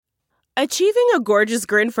Achieving a gorgeous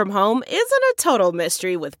grin from home isn't a total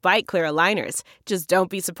mystery with Byte Clear aligners. Just don't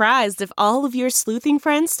be surprised if all of your sleuthing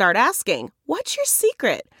friends start asking, "What's your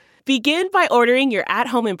secret?" Begin by ordering your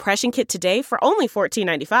at-home impression kit today for only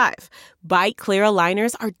 $14.95. Byte Clear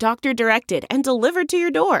aligners are doctor-directed and delivered to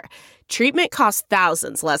your door. Treatment costs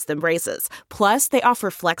thousands less than braces. Plus, they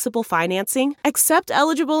offer flexible financing, accept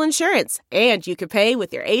eligible insurance, and you can pay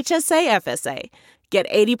with your HSA FSA. Get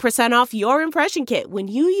 80% off your impression kit when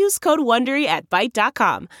you use code WONDERY at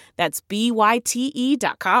Byte.com. That's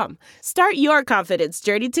BYTE.com. Start your confidence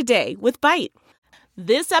journey today with Byte.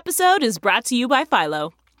 This episode is brought to you by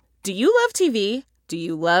Philo. Do you love TV? Do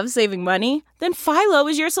you love saving money? Then Philo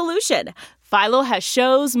is your solution. Philo has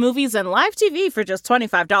shows, movies, and live TV for just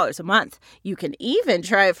 $25 a month. You can even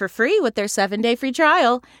try it for free with their 7-day free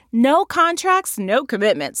trial. No contracts, no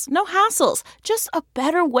commitments, no hassles. Just a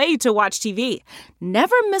better way to watch TV.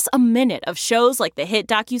 Never miss a minute of shows like the hit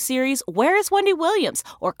docuseries Where is Wendy Williams?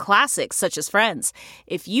 Or classics such as Friends.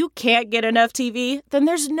 If you can't get enough TV, then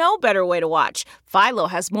there's no better way to watch. Philo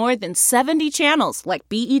has more than 70 channels like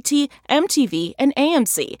BET, MTV, and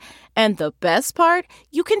AMC. And the best part?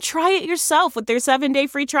 You can try it yourself with their 7-day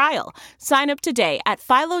free trial. Sign up today at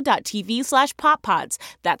philo.tv/poppods.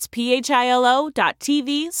 That's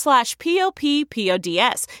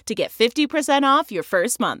philo.tv/POPPODS to get 50% off your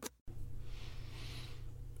first month.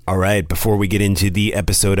 All right, before we get into the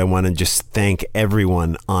episode, I want to just thank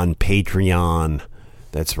everyone on Patreon.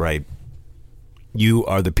 That's right. You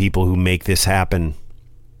are the people who make this happen.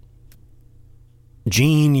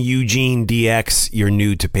 Gene, Eugene, DX, you're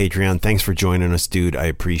new to Patreon. Thanks for joining us, dude. I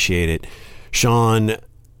appreciate it. Sean,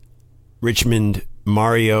 Richmond,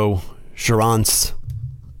 Mario, Sharance,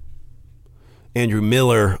 Andrew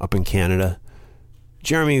Miller up in Canada,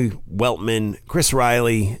 Jeremy Weltman, Chris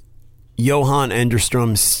Riley, Johan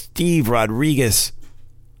Enderstrom, Steve Rodriguez,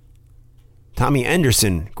 Tommy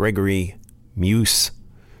Anderson, Gregory Muse,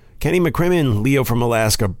 Kenny McCrimmon, Leo from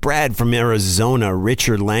Alaska, Brad from Arizona,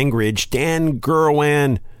 Richard Langridge, Dan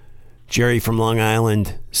Gerwan, Jerry from Long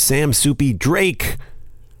Island, Sam Soupy, Drake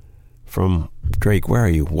from where are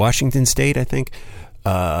you? Washington State, I think.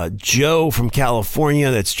 Joe from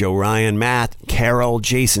California, that's Joe Ryan, Matt, Carol,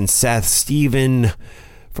 Jason, Seth, Steven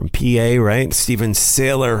from PA, right? Steven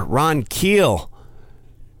Saylor, Ron Keel,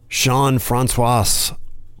 Sean Francois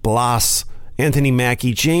Blas, Anthony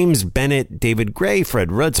Mackey, James Bennett, David Gray, Fred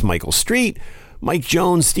Rutz, Michael Street, Mike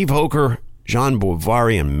Jones, Steve Hoker, Jean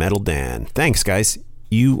Boivari, and Metal Dan. Thanks, guys.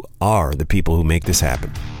 You are the people who make this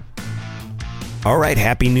happen. All right,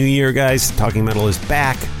 Happy New Year, guys. Talking Metal is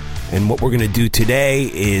back. And what we're going to do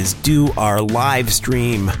today is do our live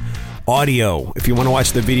stream audio. If you want to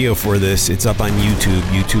watch the video for this, it's up on YouTube,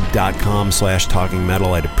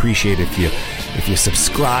 youtube.com/talkingmetal. I'd appreciate it if you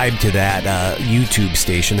subscribe to that YouTube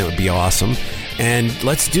station. That would be awesome. And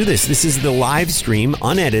let's do this. This is the live stream,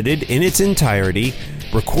 unedited in its entirety,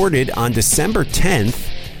 recorded on December 10th,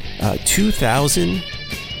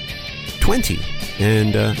 2020.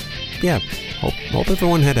 And hope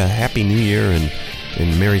everyone had a Happy New Year and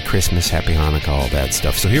Merry Christmas, Happy Hanukkah, all that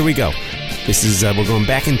stuff. So here we go. This is, we're going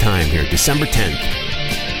back in time here, December 10th.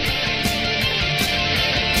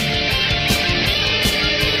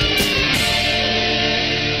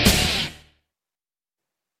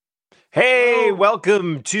 Hey,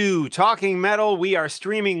 welcome to Talking Metal. We are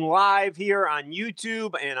streaming live here on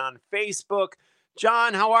YouTube and on Facebook.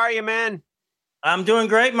 John, how are you, man? I'm doing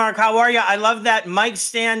great, Mark. How are you? I love that mic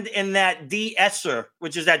stand and that de-esser,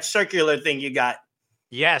 which is that circular thing you got.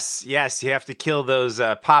 Yes. You have to kill those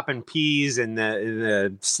poppin' P's and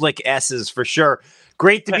the slick S's for sure.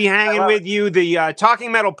 Great to be hanging with you. The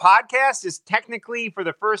Talking Metal podcast is technically, for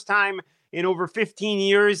the first time in over 15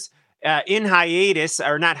 years, in hiatus,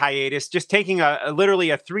 or not hiatus, just taking literally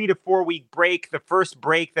a 3 to 4 week break. The first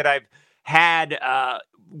break that I've had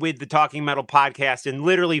with the Talking Metal podcast in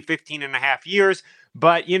literally 15 and a half years.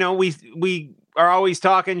 But, you know, we are always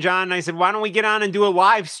talking, John, and I said, why don't we get on and do a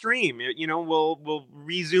live stream? You know, we'll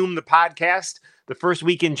resume the podcast the first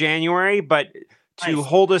week in January, but to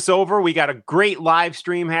hold us over, we got a great live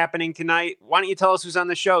stream happening tonight. Why don't you tell us who's on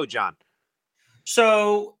the show, John?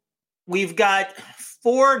 So we've got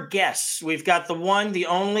 4 guests. We've got the one, the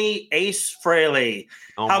only Ace Frehley.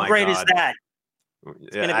 Oh, how great is that?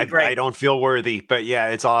 It's gonna be great. I don't feel worthy, but yeah,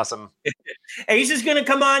 it's awesome. Ace is going to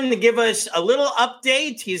come on to give us a little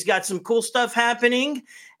update. He's got some cool stuff happening,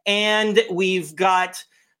 and we've got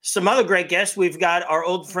some other great guests. We've got our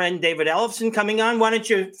old friend David Ellefson coming on. Why don't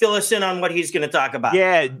you fill us in on what he's going to talk about?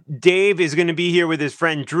 Yeah, Dave is going to be here with his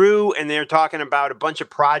friend Drew, and they're talking about a bunch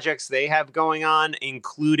of projects they have going on,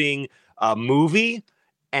 including a movie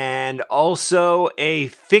and also a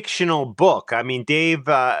fictional book. I mean, David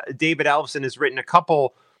Ellefson has written a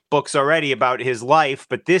couple books already about his life,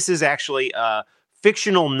 but this is actually a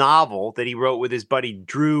fictional novel that he wrote with his buddy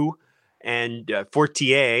Drew and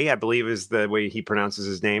Fortier, I believe is the way he pronounces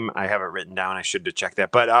his name. I have it written down. I should have checked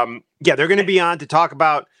that. But yeah, they're going to be on to talk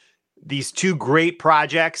about these two great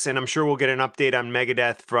projects, and I'm sure we'll get an update on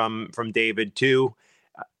Megadeth from David too.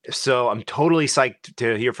 So I'm totally psyched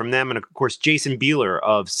to hear from them. And of course, Jason Bieler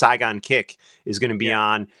of Saigon Kick is going to be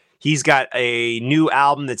on. He's got a new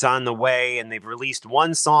album that's on the way, and they've released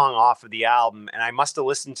one song off of the album. And I must have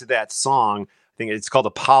listened to that song. I think it's called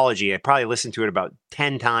Apology. I probably listened to it about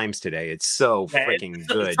 10 times today. It's so freaking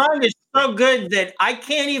good. The song is so good that I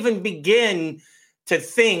can't even begin to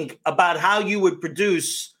think about how you would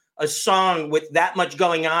produce a song with that much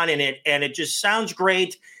going on in it. And it just sounds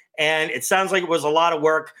great. And it sounds like it was a lot of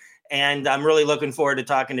work. And I'm really looking forward to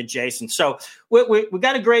talking to Jason. So we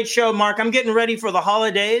got a great show, Mark. I'm getting ready for the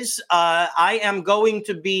holidays. I am going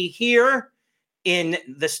to be here in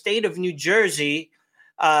the state of New Jersey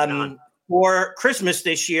for Christmas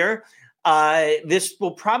this year. This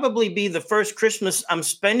will probably be the first Christmas I'm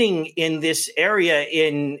spending in this area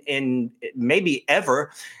in maybe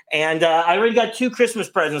ever. And I already got 2 Christmas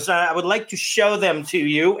presents. I would like to show them to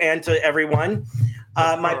you and to everyone.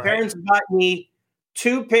 My parents bought me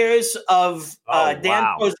 2 pairs of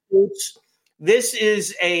Danfo's boots. This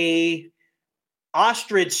is a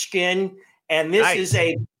ostrich skin, and this is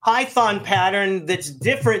a python pattern that's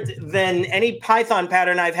different than any python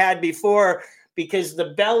pattern I've had before because the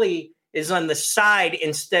belly is on the side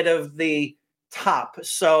instead of the top.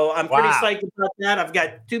 So I'm pretty psyched about that. I've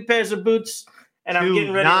got 2 pairs of boots, and I'm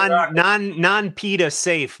getting ready to non-PETA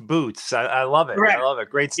safe boots. I love it. Correct. I love it.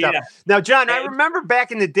 Great stuff. Yeah. Now, John, I remember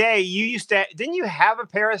back in the day, you used to, didn't you have a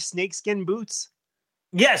pair of snakeskin boots?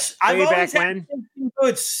 Yes. I've always had snakeskin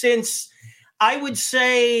boots since, I would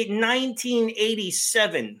say,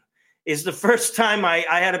 1987 is the first time I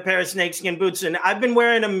had a pair of snakeskin boots, and I've been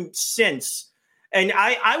wearing them since. And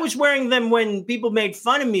I was wearing them when people made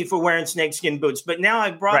fun of me for wearing snakeskin boots, but now I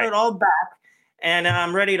brought it all back, and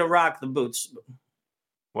I'm ready to rock the boots.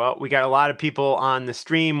 Well, we got a lot of people on the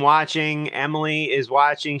stream watching. Emily is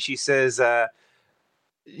watching. She says,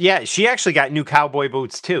 she actually got new cowboy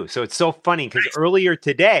boots too. So it's so funny because earlier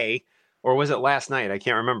today, or was it last night? I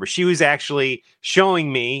can't remember. She was actually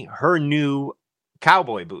showing me her new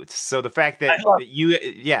cowboy boots. So the fact that you,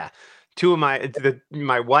 2 of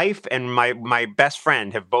my wife and my best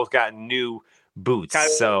friend have both gotten new boots.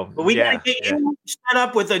 So we got to get you set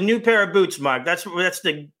up with a new pair of boots, Mark. That's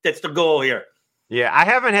the goal here. Yeah, I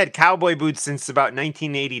haven't had cowboy boots since about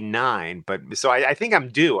 1989, but so I think I'm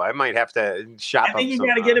due. I might have to shop. I think you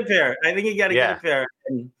got to get a pair. I think you got to get a pair.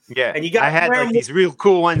 And you got. I had like these real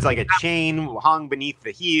cool ones, like a chain hung beneath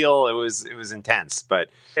the heel. It was intense, but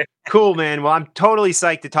cool, man. Well, I'm totally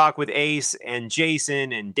psyched to talk with Ace and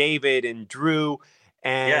Jason and David and Drew,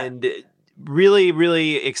 and really,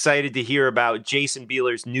 really excited to hear about Jason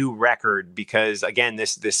Bieler's new record because again,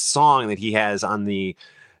 this song that he has on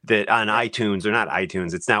on iTunes, or not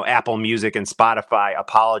iTunes, it's now Apple Music and Spotify,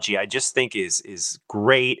 Apology, I just think is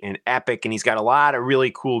great and epic. And he's got a lot of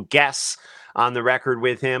really cool guests on the record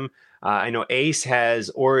with him. I know Ace has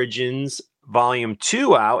Origins Volume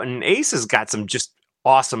 2 out, and Ace has got some just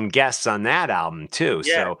awesome guests on that album too.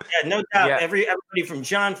 Yeah, no doubt. Everybody from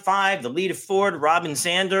John 5, the Lita Ford, Robin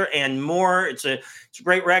Zander, and more. It's a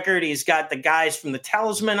great record. He's got the guys from the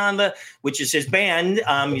Talisman which is his band.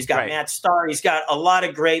 He's got Matt Starr. He's got a lot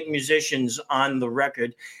of great musicians on the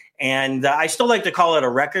record. And I still like to call it a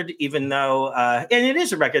record, even though, and it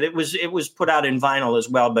is a record. It was put out in vinyl as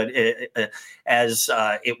well, but as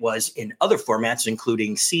it was in other formats,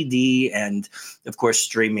 including CD and, of course,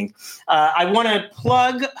 streaming. I want to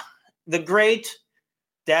plug the great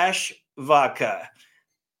Dash Vodka.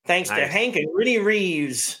 Thanks to Hank and Rinny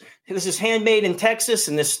Reeves. This is handmade in Texas,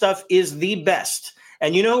 and this stuff is the best.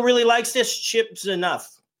 And you know who really likes this? Chip Z'Nuff.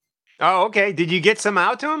 Oh, okay. Did you get some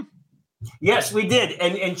out to him? Yes, we did,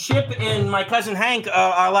 and Chip and my cousin Hank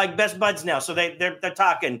are like best buds now. So they're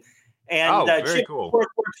talking, and Chip cool.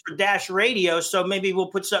 works for Dash Radio. So maybe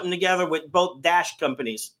we'll put something together with both Dash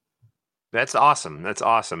companies. That's awesome.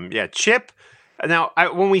 Yeah, Chip. Now,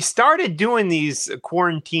 when we started doing these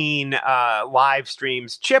quarantine live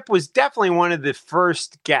streams, Chip was definitely one of the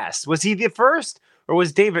first guests. Was he the first? Or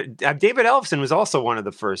was David Ellefson was also one of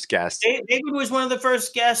the first guests? David was one of the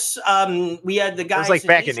first guests. We had the guys. It was like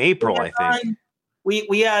back in April, I think.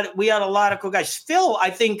 We had a lot of cool guys. Phil, I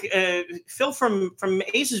think Phil from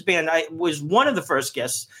Ace's band was one of the first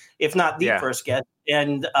guests, if not the first guest.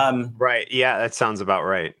 And right, yeah, that sounds about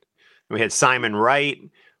right. We had Simon Wright.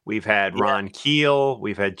 We've had Ron Keel.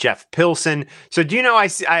 We've had Jeff Pilson. So do you know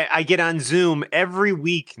I get on Zoom every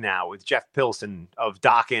week now with Jeff Pilson of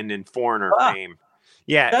Dokken and Foreigner fame.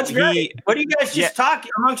 Yeah, that's great. What do you guys just talk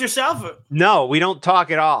amongst yourself? No, we don't talk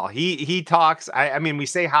at all. He talks. I mean, we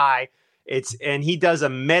say hi. And he does a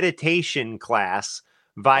meditation class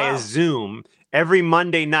via Zoom every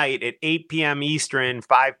Monday night at 8 p.m. Eastern,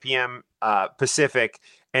 5 p.m. Pacific.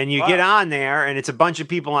 And you get on there, and it's a bunch of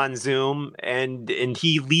people on Zoom, and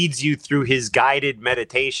he leads you through his guided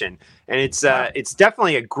meditation. And it's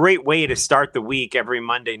definitely a great way to start the week every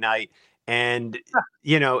Monday night. And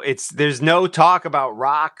there's no talk about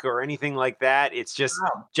rock or anything like that. It's just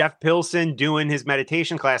Jeff Pilson doing his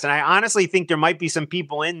meditation class. And I honestly think there might be some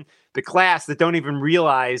people in the class that don't even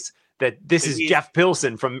realize that this is Jeff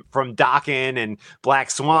Pilson from Dokken and Black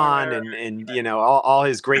Swan and all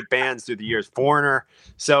his great bands through the years, Foreigner.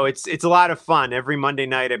 So it's a lot of fun. Every Monday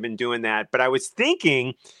night I've been doing that. But I was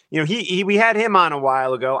thinking, we had him on a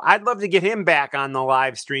while ago. I'd love to get him back on the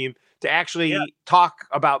live stream to actually talk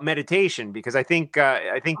about meditation, because I think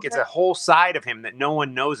it's a whole side of him that no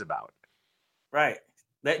one knows about. Right.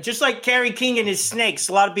 Just like Kerry King and his snakes.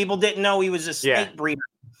 A lot of people didn't know he was a snake breeder.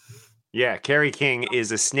 Yeah, Kerry King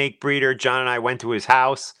is a snake breeder. John and I went to his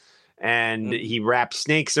house, and he wrapped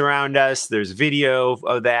snakes around us. There's video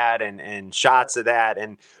of that and shots of that.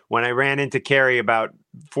 And when I ran into Kerry about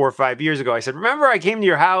 4 or 5 years ago, I said, "Remember I came to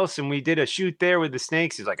your house and we did a shoot there with the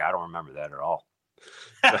snakes?" He's like, "I don't remember that at all."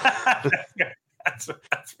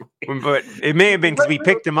 But it may have been because we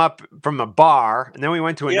picked him up from a bar, and then we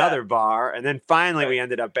went to another bar, and then finally we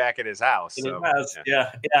ended up back at his house.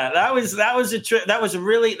 Yeah. That was a trip. That was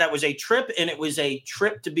a trip, and it was a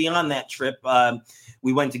trip to be on that trip.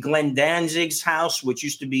 We went to Glenn Danzig's house, which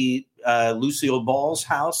used to be Lucille Ball's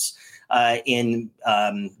house in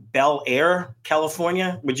Bel Air,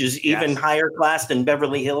 California, which is even higher class than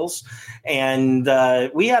Beverly Hills, and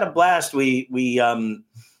we had a blast.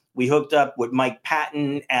 We hooked up with Mike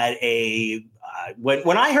Patton at a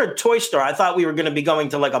when I heard Toy Store, I thought we were going to be going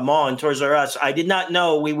to like a mall in Toys R Us. I did not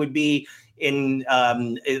know we would be in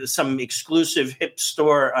some exclusive hip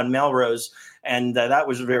store on Melrose, and that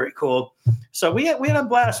was very cool. So we had a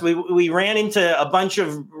blast. We ran into a bunch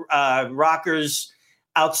of rockers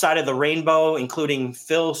outside of the Rainbow, including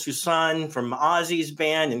Phil Soussan from Ozzy's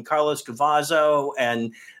band and Carlos Cavazo,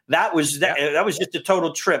 and that was just a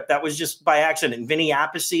total trip. That was just by accident. Vinny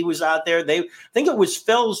Appice was out there. I think it was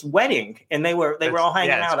Phil's wedding, and they were all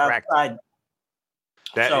hanging out outside.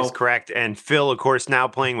 That is correct. And Phil, of course, now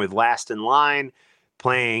playing with Last in Line,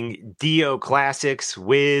 playing Dio classics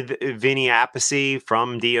with Vinny Appice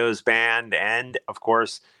from Dio's band, and of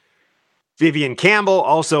course Vivian Campbell,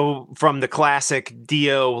 also from the classic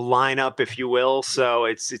Dio lineup, if you will. So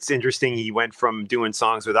it's interesting. He went from doing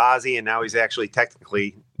songs with Ozzy, and now he's actually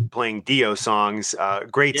technically playing Dio songs.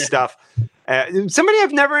 Great stuff. Somebody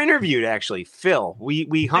I've never interviewed, actually, Phil.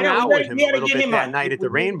 We hung out with him a little bit that night at the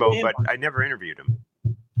Rainbow, but I never interviewed him.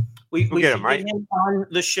 We get him on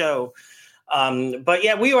the show. But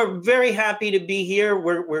yeah, we are very happy to be here.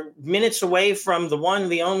 We're minutes away from the one,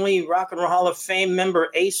 the only Rock and Roll Hall of Fame member,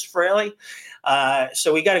 Ace Frehley.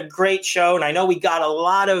 So we got a great show, and I know we got a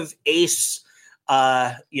lot of Ace,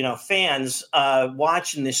 fans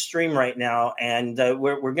watching this stream right now. And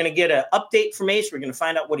we're going to get an update from Ace. We're going to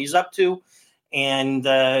find out what he's up to, and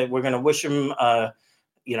we're going to wish him,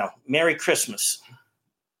 Merry Christmas.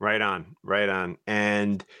 Right on,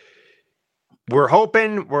 and we're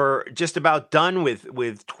hoping we're just about done with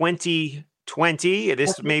 2020.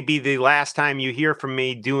 This may be the last time you hear from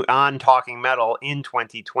me on Talking Metal in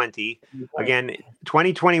 2020. Again,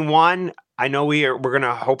 2021, I know we're going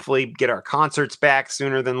to hopefully get our concerts back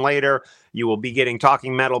sooner than later. You will be getting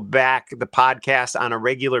Talking Metal back, the podcast, on a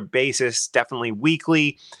regular basis, definitely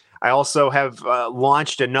weekly. I also have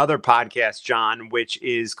launched another podcast, John, which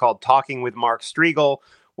is called Talking with Mark Striegel,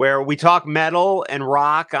 where we talk metal and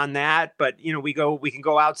rock on that, but we can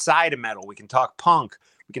go outside of metal. We can talk punk,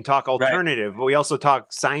 we can talk alternative, but we also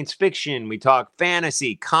talk science fiction. We talk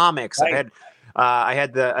fantasy, comics. Right. I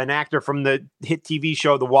had an actor from the hit TV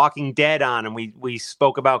show The Walking Dead on, and we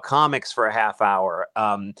spoke about comics for a half hour.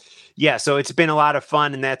 So it's been a lot of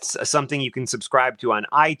fun, and that's something you can subscribe to on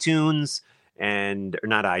iTunes. And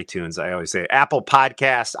not iTunes, I always say Apple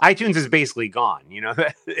Podcasts. iTunes is basically gone.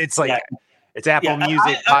 It's like. Yeah. It's Apple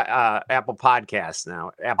Music, Apple Podcasts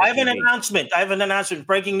now. I have an announcement.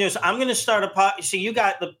 Breaking news. I'm going to start a podcast. So you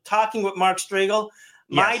got the Talking with Mark Striegel.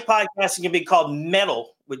 My podcast is going to be called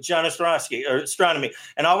Metal with John Ostrowski, or Astronomy.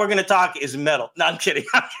 And all we're going to talk is metal. No, I'm kidding.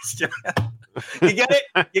 You get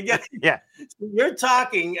it? You get it? Yeah. So you're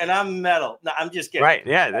talking and I'm metal. No, I'm just kidding. Right.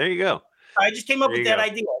 Yeah. There you go. I just came up with that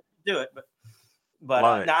idea to do it, but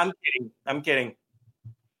no, I'm kidding.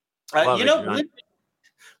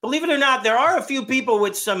 Believe it or not, there are a few people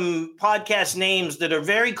with some podcast names that are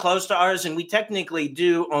very close to ours, and we technically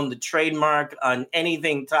do own the trademark on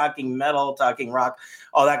anything talking metal, talking rock,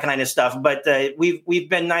 all that kind of stuff. But we've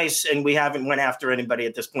been nice, and we haven't went after anybody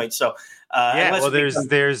at this point. So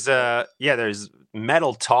there's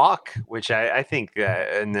Metal Talk, which I think,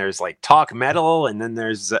 and there's like Talk Metal, and then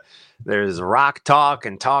there's Rock Talk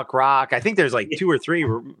and Talk Rock. I think there's like 2 or 3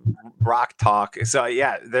 Rock Talk. So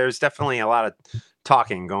yeah, there's definitely a lot of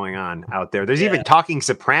talking going on out there. There's even Talking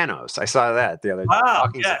Sopranos. I saw that the other day.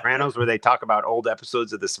 Talking Sopranos, where they talk about old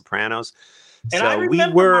episodes of The Sopranos. And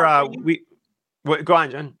go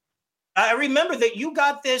on, John. I remember that you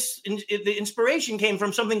got this. The inspiration came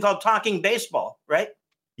from something called Talking Baseball, right?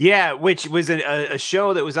 Yeah, which was a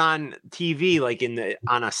show that was on TV like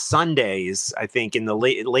on a Sundays, I think, in the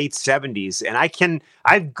late 70s. And I've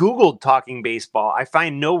Googled Talking Baseball. I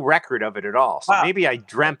find no record of it at all. So maybe I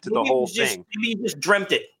dreamt the whole thing. Maybe you just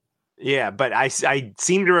dreamt it. Yeah, but I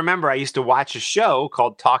seem to remember I used to watch a show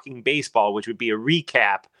called Talking Baseball, which would be a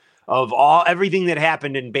recap of everything that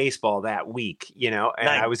happened in baseball that week, and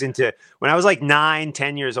I was into, when I was like 9,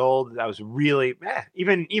 10 years old, I was really,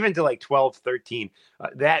 even to like 12, 13,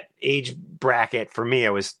 that age bracket for me, I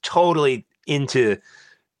was totally into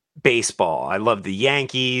baseball. I loved the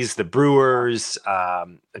Yankees, the Brewers.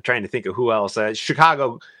 I'm trying to think of who else.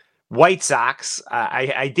 Chicago White Sox.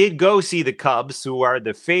 I did go see the Cubs, who are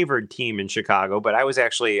the favored team in Chicago, but I was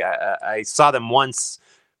actually, I saw them once.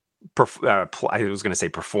 I was going to say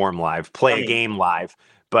perform live, play a game live,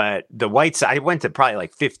 but the White Sox, I went to probably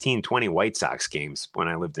like 15, 20 White Sox games when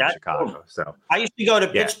I lived in Chicago. Cool. So I used to go to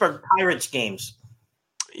Pittsburgh Pirates games.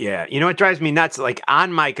 Yeah. It drives me nuts. Like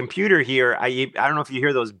on my computer here, I don't know if you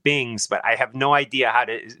hear those bings, but I have no idea how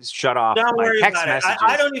to shut off my text messages.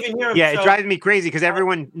 I don't even hear them. Yeah. It drives me crazy because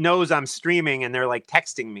everyone knows I'm streaming and they're like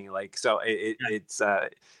texting me. Like, so it's,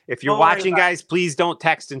 if you're watching, guys, please don't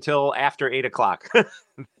text until after 8:00.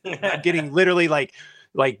 I'm getting literally like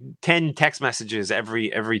 10 text messages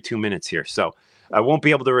every 2 minutes here. So I won't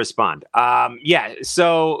be able to respond.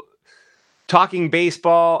 So Talking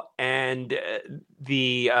Baseball and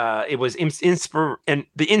it was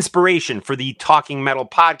the inspiration for the Talking Metal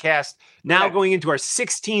podcast. Now going into our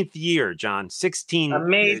 16th year, John. 16.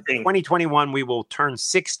 Amazing. 2021, we will turn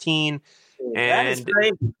 16. That is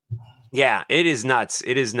crazy. Yeah, it is nuts.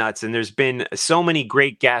 It is nuts. And there's been so many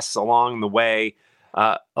great guests along the way.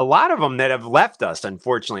 A lot of them that have left us,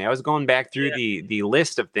 unfortunately. I was going back through the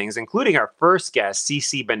list of things, including our first guest,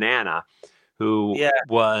 CC Banana, who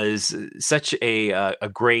was such a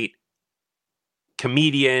great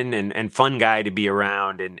comedian and fun guy to be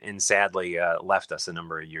around, and sadly left us a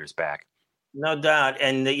number of years back. No doubt.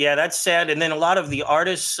 And that's sad. And then a lot of the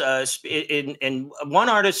artists, and one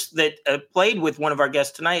artist that played with one of our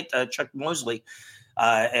guests tonight, Chuck Mosley,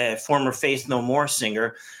 a former Faith No More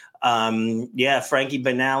singer. Frankie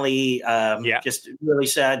Banali, just really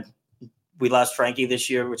sad. We lost Frankie this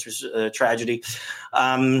year, which was a tragedy.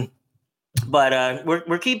 But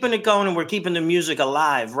we're keeping it going, and we're keeping the music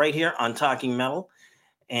alive right here on Talking Metal.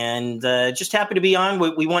 And just happy to be on.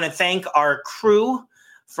 We want to thank our crew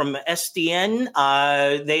from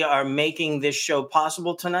SDN. They are making this show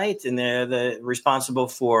possible tonight, and they're responsible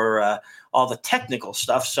for all the technical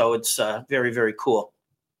stuff. So it's very, very cool.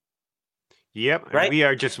 Yep. Right? We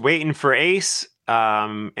are just waiting for Ace.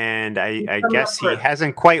 And I guess he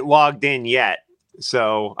hasn't quite logged in yet.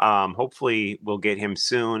 So hopefully we'll get him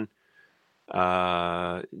soon.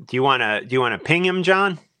 Do you want to ping him,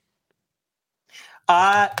 John?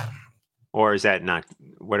 Or is that not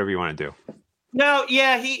whatever you want to do? No,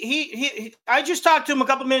 he I just talked to him a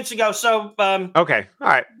couple minutes ago, so okay, all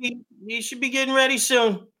right. He should be getting ready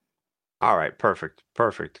soon. All right, perfect,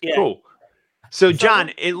 yeah. Cool. So,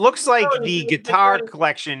 John, it looks like the guitar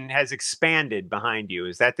collection has expanded behind you.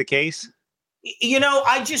 Is that the case?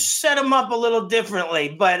 I just set them up a little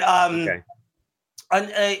differently, but okay.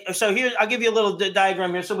 So here, I'll give you a little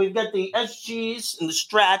diagram here. So we've got the SGs and the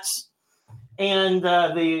Strats, and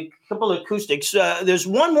the couple of acoustics. There's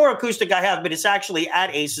one more acoustic I have, but it's actually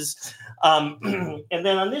at Aces. And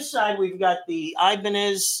then on this side, we've got the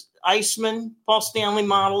Ibanez Iceman, Paul Stanley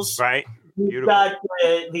models. Right. Beautiful. We've got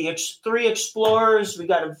the 3 Explorers. We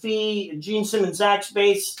got a V, Gene Simmons Axe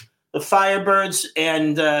bass, the Firebirds,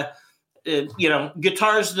 and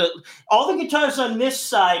guitars. All the guitars on this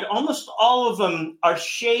side, almost all of them are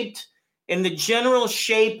shaped in the general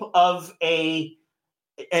shape of an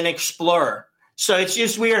Explorer. So it's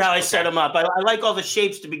just weird how I set them up. I like all the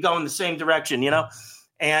shapes to be going the same direction,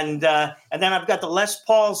 And then I've got the Les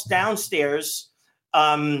Pauls downstairs.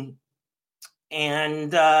 And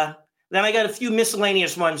then I got a few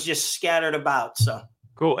miscellaneous ones just scattered about. So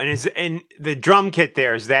cool. And the drum kit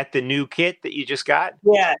there, is that the new kit that you just got?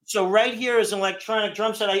 Yeah. So right here is an electronic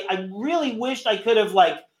drum set. I really wished I could have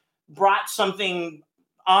brought something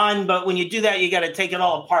on, but when you do that, you got to take it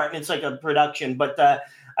all apart, and it's like a production. But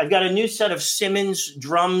I've got a new set of Simmons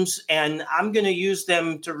drums, and I'm going to use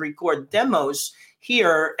them to record demos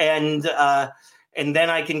here, and then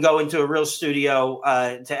I can go into a real studio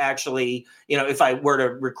to actually, if I were to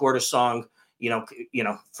record a song,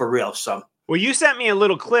 for real. So. Well, you sent me a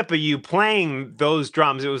little clip of you playing those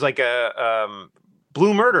drums. It was like a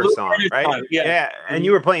Blue Murder song, right? Song, yeah. And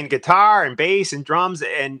you were playing guitar and bass and drums,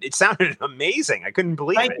 and it sounded amazing. I couldn't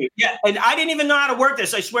believe it. You. Yeah, and I didn't even know how to work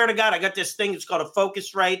this. I swear to God, I got this thing. It's called a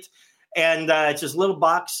Focusrite, and it's this little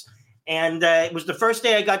box. And it was the first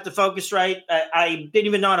day I got the Focusrite. I didn't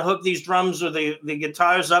even know how to hook these drums or the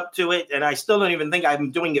guitars up to it, and I still don't even think I'm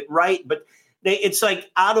doing it right. But it's like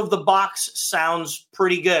out of the box sounds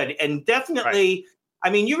pretty good, and definitely. Right. I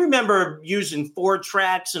mean, you remember using 4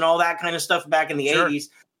 tracks and all that kind of stuff back in the 80s.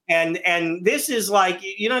 And this is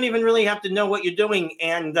you don't even really have to know what you're doing.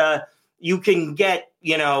 And you can get,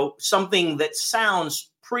 something that sounds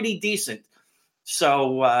pretty decent.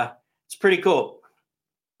 So it's pretty cool.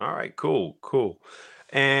 All right, cool.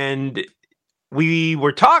 And we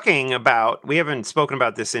were talking about, we haven't spoken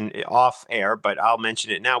about this in off air, but I'll mention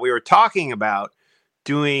it now. We were talking about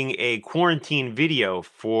doing a quarantine video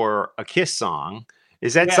for a Kiss song.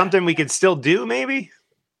 Is that something we could still do, maybe?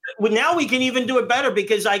 Well, now we can even do it better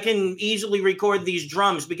because I can easily record these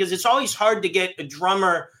drums, because it's always hard to get a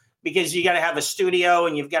drummer because you got to have a studio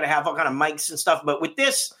and you've got to have all kind of mics and stuff. But with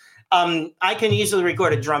this, I can easily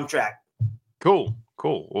record a drum track. Cool.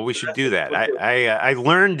 Well, we should do that. I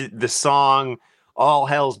learned the song All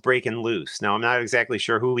Hell's Breaking Loose. Now, I'm not exactly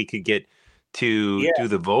sure who we could get to do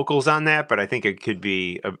the vocals on that, but I think it could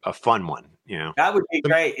be a fun one. That would be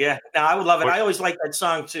great. Yeah, no, I would love it. I always like that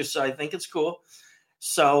song too, so I think it's cool.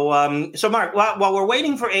 So, so Mark, while we're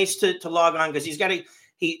waiting for Ace to log on, because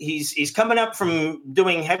he's coming up from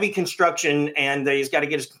doing heavy construction, and he's got to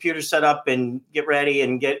get his computer set up and get ready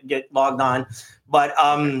and get logged on. But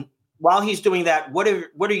while he's doing that, what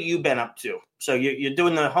have you been up to? So you're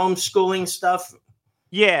doing the homeschooling stuff.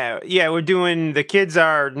 Yeah, we're doing. The kids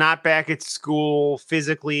are not back at school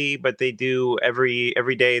physically, but they do every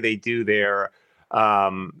day. They do their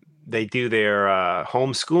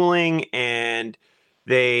homeschooling, and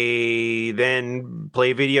they then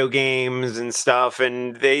play video games and stuff.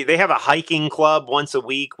 And they have a hiking club once a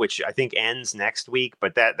week, which I think ends next week.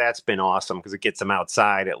 But that's been awesome because it gets them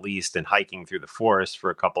outside at least and hiking through the forest for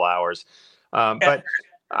a couple hours. But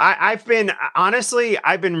I've been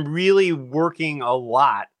really working a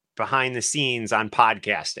lot behind the scenes on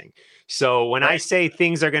podcasting. So when I say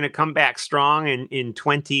things are going to come back strong in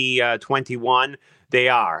 2021, they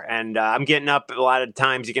are. And I'm getting up a lot of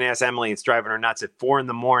times. You can ask Emily, it's driving her nuts at 4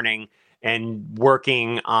 a.m. and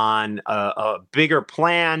working on a bigger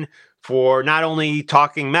plan for not only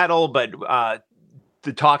Talking Metal, but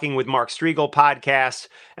the Talking with Mark Strigl podcast.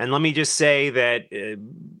 And let me just say that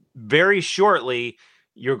very shortly,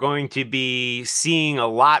 you're going to be seeing a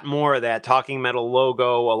lot more of that Talking Metal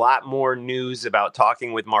logo, a lot more news about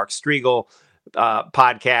Talking with Mark Strigl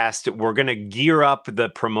podcast. We're going to gear up the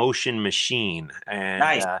promotion machine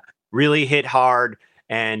and really hit hard.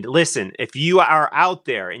 And listen, if you are out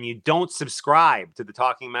there and you don't subscribe to the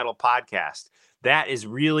Talking Metal podcast, that is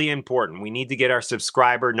really important. We need to get our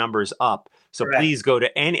subscriber numbers up. So please go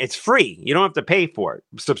to it's free. You don't have to pay for it.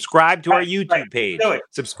 Subscribe to our YouTube page.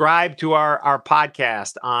 Subscribe to our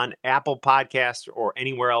podcast on Apple Podcasts or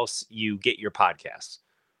anywhere else you get your podcasts.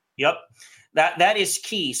 Yep. That is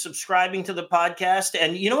key. Subscribing to the podcast.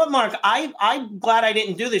 And you know what, Mark? I'm glad I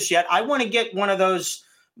didn't do this yet. I want to get one of those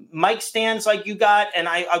mic stands like you got, and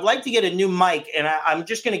I'd like to get a new mic, and I'm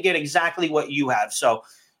just going to get exactly what you have. So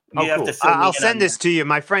you have to fill I'll send this to you.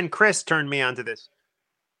 My friend Chris turned me onto this.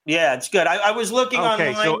 Yeah, it's good. I was looking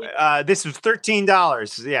online. Okay, so this was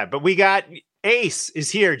 $13. Yeah, but we got Ace is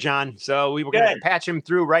here, John. So we were going to patch him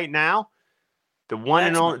through right now. The one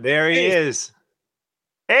and only. There he is.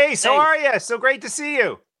 Ace, how are you? So great to see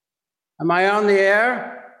you. Am I on the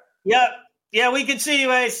air? Yep. Yeah, we can see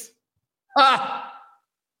you, Ace. How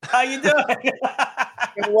you doing?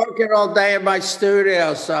 I've been working all day in my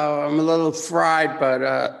studio, so I'm a little fried, but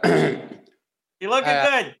you're looking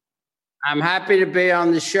good. I'm happy to be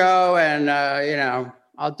on the show, and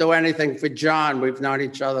I'll do anything for John. We've known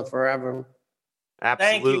each other forever.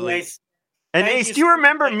 Absolutely. Thank you, Ace. And Ace, do you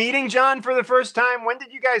remember meeting John for the first time? When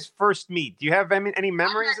did you guys first meet? Do you have any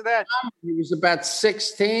memories of that? He was about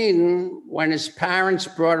 16 when his parents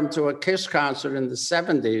brought him to a Kiss concert in the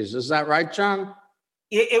 70s. Is that right, John?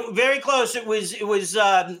 Very close. It was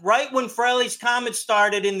right when Frehley's Comet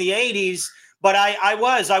started in the 80s. But I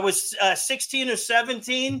was 16 or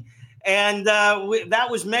 17, and that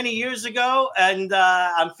was many years ago. And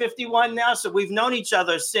I'm 51 now, so we've known each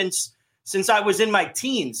other since I was in my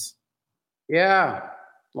teens. Yeah,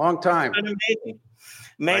 long time. Amazing.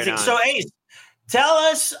 Right. So Ace, tell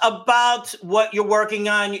us about what you're working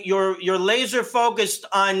on. You're laser focused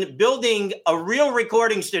on building a real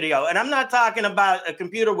recording studio, and I'm not talking about a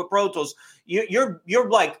computer with Pro Tools. You're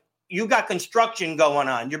like, you got construction going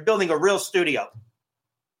on. You're building a real studio.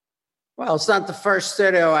 Well, it's not the first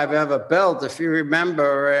studio I've ever built. If you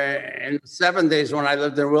remember, in the 70s when I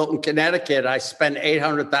lived in Wilton, Connecticut, I spent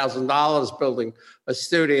 $800,000 building a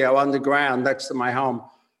studio underground next to my home.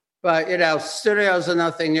 But, studios are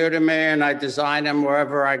nothing new to me, and I design them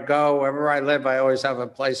wherever I go, wherever I live. I always have a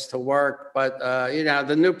place to work. But,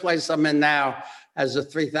 the new place I'm in now has a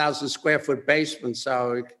 3,000 square foot basement.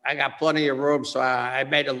 So I got plenty of room. So I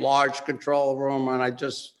made a large control room, and I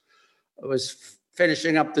just was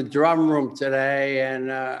finishing up the drum room today.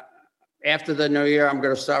 And after the new year, I'm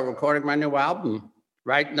going to start recording my new album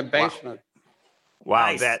right in the basement. Wow,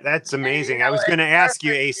 nice. That's amazing. I was going to ask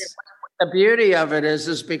you, Ace. The beauty of it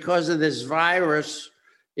is because of this virus,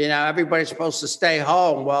 everybody's supposed to stay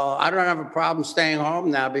home. Well, I don't have a problem staying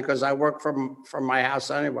home now because I work from my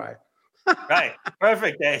house anyway. Right.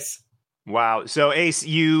 Perfect, Ace. Wow. So Ace,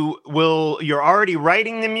 you're already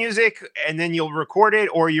writing the music and then you'll record it,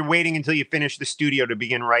 or you're waiting until you finish the studio to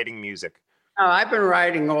begin writing music? No, I've been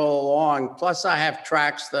writing all along. Plus I have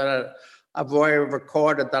tracks that I've already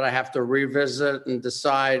recorded that I have to revisit and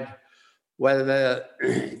decide whether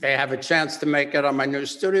they have a chance to make it on my new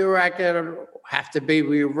studio record, or have to be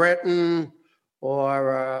rewritten,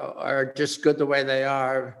 or just good the way they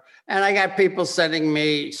are. And I got people sending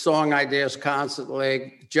me song ideas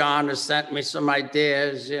constantly. John has sent me some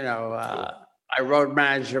ideas. I road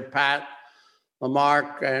manager Pat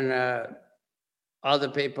Lamarck and other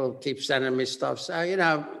people keep sending me stuff.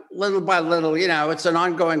 So, little by little, it's an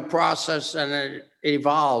ongoing process, and it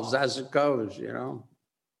evolves as it goes,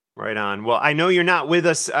 Right on. Well, I know you're not with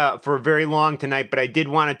us for very long tonight, but I did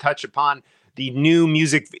want to touch upon the new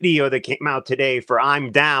music video that came out today for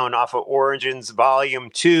I'm Down off of Origins Volume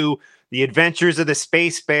 2. The adventures of the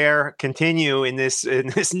Space Bear continue in this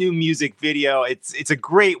new music video. It's a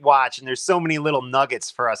great watch, and there's so many little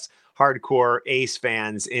nuggets for us hardcore Ace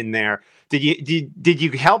fans in there. Did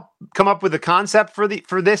you help come up with the concept for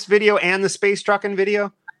this video and the Space Truckin'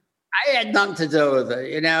 video? I had nothing to do with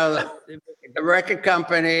it. The record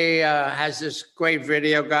company has this great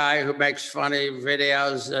video guy who makes funny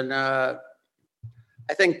videos, and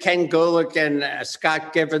I think Ken Gulick and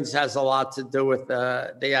Scott Givens has a lot to do with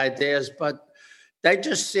the ideas, but they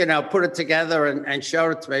just, put it together and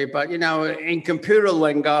showed it to me. But, in computer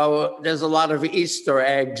lingo, there's a lot of Easter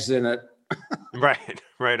eggs in it.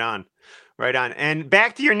 Right on. And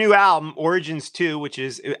back to your new album, Origins 2, which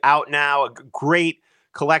is out now, a great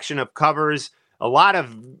collection of covers, a lot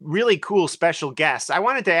of really cool special guests. I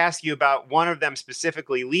wanted to ask you about one of them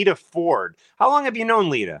specifically, Lita Ford. How long have you known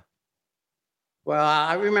Lita? Well,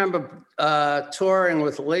 I remember touring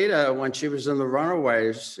with Lita when she was in the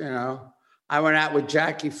Runaways. I went out with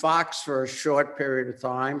Jackie Fox for a short period of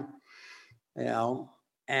time,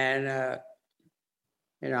 and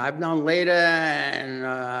I've known Lita, and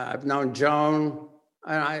I've known Joan,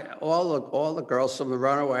 and all the girls from the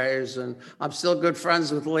Runaways, and I'm still good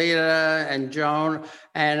friends with Lita and Joan.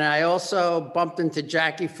 And I also bumped into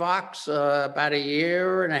Jackie Fox about 2.5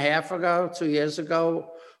 years, 2 years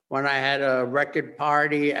ago, when I had a record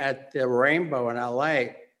party at the Rainbow in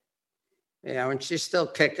LA. And she's still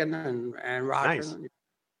kicking and rocking. Nice.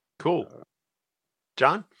 Cool.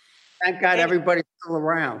 John? Thank God everybody's still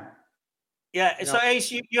around. Yeah. So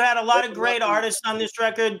Ace, you had a lot of great artists on this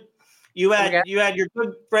record. You had your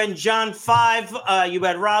good friend John Five. You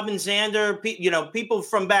had Robin Zander. People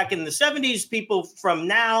from back in the 70s, people from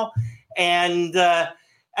now, and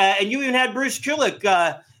you even had Bruce Kulick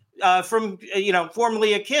from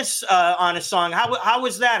formerly a Kiss on a song. How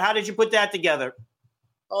was that? How did you put that together?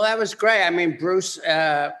 Well, that was great. I mean, Bruce.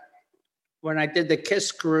 When I did the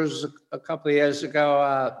Kiss cruise a couple of years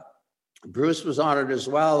ago, Bruce was on it as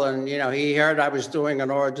well, and he heard I was doing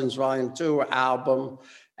an Origins Volume 2 album.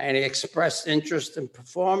 And he expressed interest in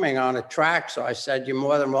performing on a track. So I said, you're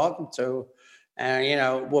more than welcome to.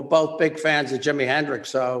 And, we're both big fans of Jimi Hendrix.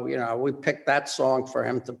 So, we picked that song for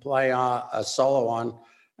him to play a solo on.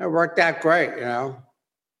 it worked out great, you know.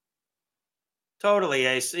 Totally,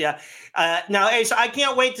 Ace. Yeah. Now, Ace, I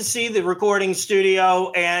can't wait to see the recording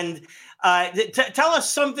studio, and tell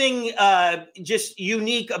us something just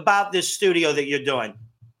unique about this studio that you're doing.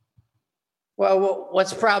 Well,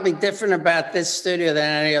 what's probably different about this studio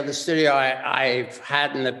than any other studio I've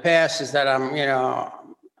had in the past is that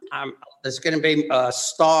there's going to be a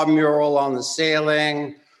star mural on the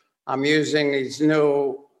ceiling. I'm using these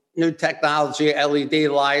new technology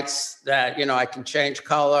LED lights that, I can change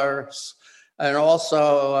colors. And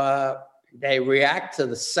also they react to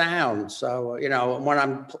the sound. So, when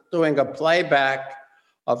I'm doing a playback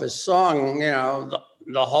of a song,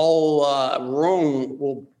 the whole room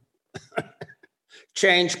will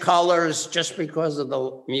change colors just because of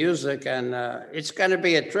the music. And it's going to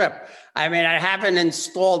be a trip. I mean, I haven't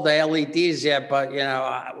installed the LEDs yet, but,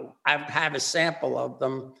 I have a sample of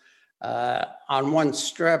them on one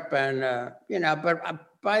strip. And, but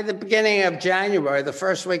by the beginning of January, the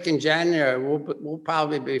first week in January, we'll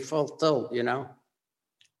probably be full tilt,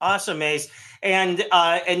 Awesome, Ace. And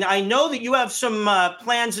I know that you have some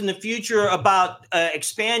plans in the future about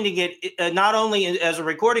expanding it, not only as a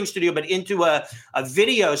recording studio, but into a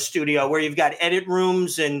video studio where you've got edit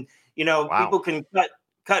rooms and, wow. People can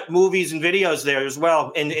cut movies and videos there as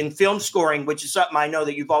well, and film scoring, which is something I know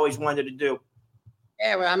that you've always wanted to do.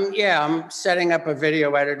 Yeah, well, I'm setting up a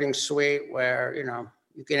video editing suite where,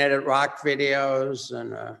 you can edit rock videos.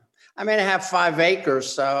 And I have 5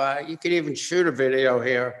 acres, so you could even shoot a video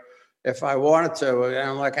here if I wanted to.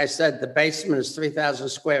 And like I said, the basement is 3,000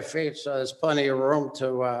 square feet, so there's plenty of room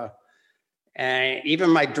to, and even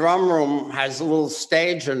my drum room has a little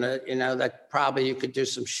stage in it, that probably you could do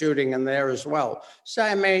some shooting in there as well. So,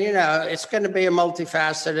 it's going to be a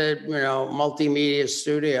multifaceted, multimedia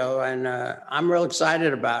studio, and I'm real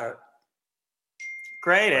excited about it.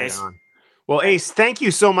 Great, Ace. Right on. Well, Ace, thank you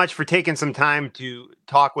so much for taking some time to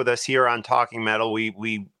talk with us here on Talking Metal.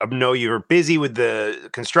 We know you're busy with the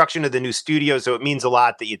construction of the new studio, so it means a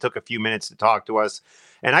lot that you took a few minutes to talk to us.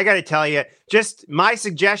 And I got to tell you, just my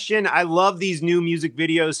suggestion, I love these new music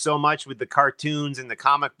videos so much with the cartoons and the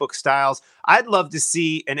comic book styles. I'd love to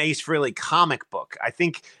see an Ace Frehley comic book. I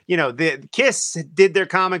think, the Kiss did their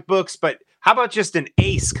comic books, but how about just an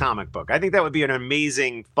Ace comic book? I think that would be an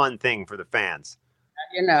amazing, fun thing for the fans.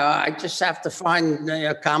 I just have to find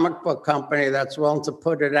a comic book company that's willing to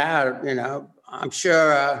put it out. I'm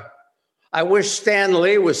sure. I wish Stan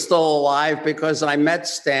Lee was still alive because I met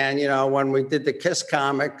Stan, when we did the Kiss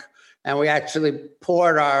comic, and we actually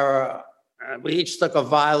poured we each took a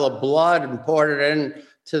vial of blood and poured it in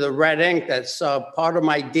to the red ink. That's part of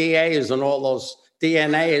my DAs and all those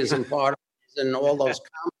DNAs and part of and all those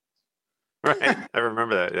comics. Right. I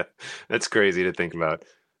remember that. Yeah. That's crazy to think about.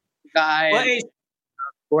 Guy.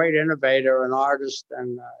 Great innovator and artist,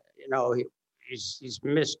 and he's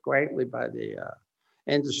missed greatly by the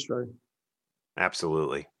industry.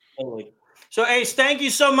 Absolutely. So, Ace, thank you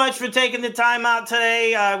so much for taking the time out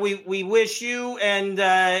today. We wish you and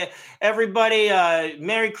everybody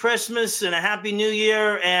Merry Christmas and a Happy New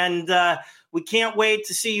Year, and we can't wait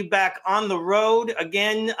to see you back on the road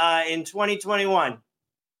again in 2021.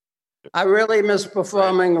 I really miss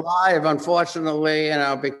performing live. Unfortunately,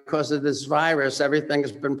 because of this virus, everything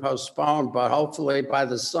has been postponed. But hopefully by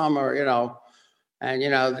the summer, and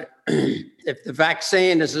if the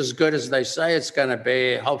vaccine is as good as they say it's going to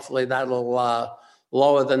be, hopefully that'll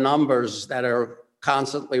lower the numbers that are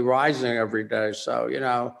constantly rising every day.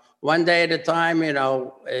 So, one day at a time,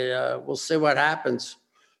 we'll see what happens.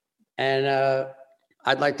 And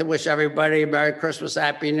I'd like to wish everybody Merry Christmas,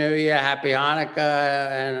 Happy New Year, Happy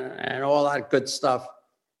Hanukkah, and all that good stuff.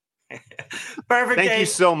 Perfect. Thank you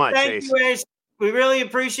so much, Ace. Thank you, Ace. We really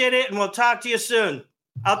appreciate it, and we'll talk to you soon.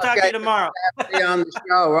 I'll talk to you tomorrow. Be on the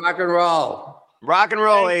show. Rock and roll. Rock and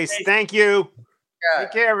roll, Ace. Thank you. Yeah.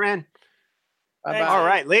 Take care, man. Bye-bye. All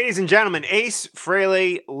right, ladies and gentlemen, Ace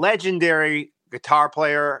Frehley, legendary guitar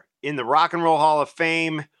player in the Rock and Roll Hall of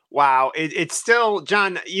Fame. Wow. It's still,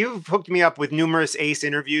 John, you've hooked me up with numerous Ace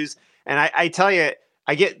interviews. And I tell you,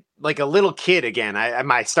 I get like a little kid again.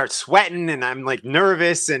 I start sweating and I'm like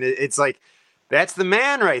nervous. And it's like, that's the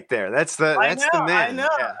man right there. That's the man. I know.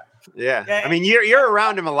 Yeah. I mean, you're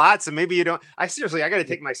around him a lot, so maybe you don't. I got to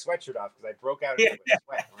take my sweatshirt off because I broke out into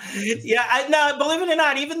sweat. Yeah. No, believe it or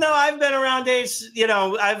not, even though I've been around Ace,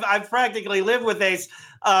 I've practically lived with Ace,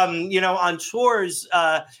 on tours,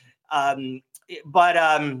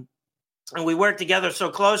 and we work together so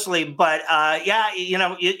closely, but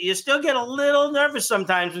you still get a little nervous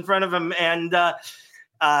sometimes in front of him. And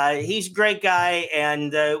He's a great guy,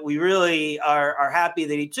 and we really are happy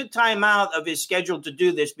that he took time out of his schedule to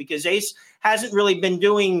do this, because Ace hasn't really been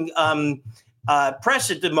doing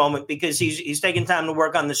press at the moment because he's taking time to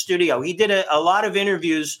work on the studio. He did a lot of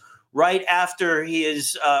interviews right after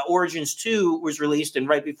his Origins 2 was released and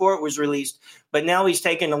right before it was released. But now he's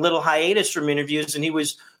taken a little hiatus from interviews, and he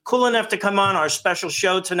was cool enough to come on our special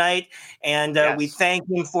show tonight. And we thank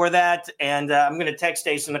him for that. And I'm going to text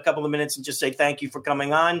Ace in a couple of minutes and just say thank you for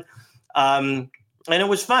coming on. And it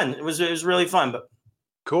was fun. It was really fun. But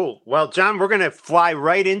cool. Well, John, we're going to fly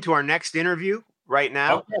right into our next interview right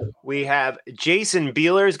now. Okay. We have Jason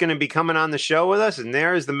Bieler is going to be coming on the show with us. And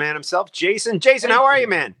there is the man himself, Jason. Jason, how are you,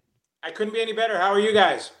 man? I couldn't be any better. How are you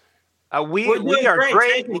guys? We are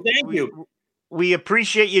great. Thank you. We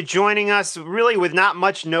appreciate you joining us, really, with not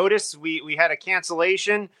much notice. We had a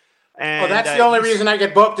cancellation. And, that's the only reason I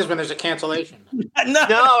get booked is when there's a cancellation.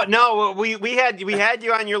 No. We had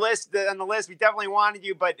you on your list, on the list. We definitely wanted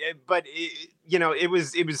you, but it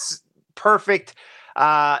was perfect.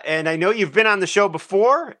 And I know you've been on the show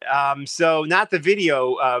before, so not the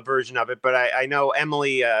video version of it, but I know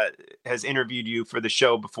Emily has interviewed you for the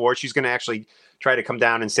show before. She's going to actually try to come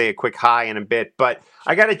down and say a quick hi in a bit. But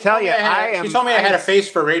I got to tell you, she told me I had a face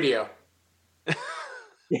for radio.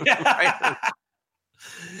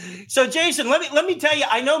 So, Jason, let me tell you,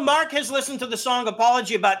 I know Mark has listened to the song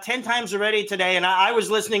Apology about 10 times already today, and I was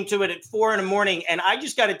listening to it at 4 a.m, and I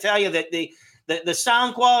just got to tell you that the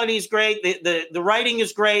sound quality is great. The writing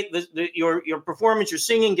is great. Your performance, your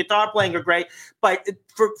singing, guitar playing are great. But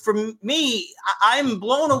for me, I'm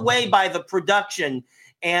blown away by the production.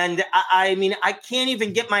 And I mean, I can't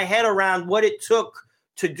even get my head around what it took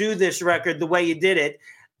to do this record the way you did it.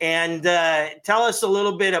 And tell us a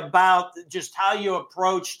little bit about just how you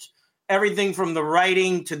approached everything from the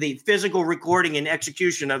writing to the physical recording and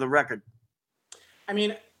execution of the record. I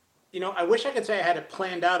mean, I wish I could say I had it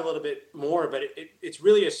planned out a little bit more, but it's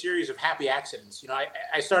really a series of happy accidents.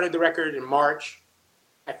 I started the record in March.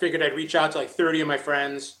 I figured I'd reach out to like 30 of my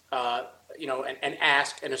friends, and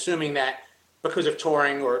ask, and assuming that because of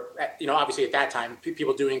touring or, obviously at that time,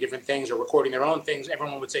 people doing different things or recording their own things,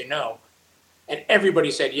 everyone would say no. And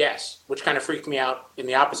everybody said yes, which kind of freaked me out in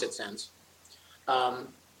the opposite sense. I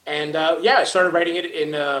started writing it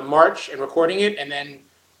in March and recording it, and then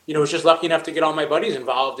was just lucky enough to get all my buddies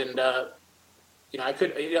involved. And,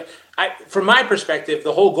 from my perspective,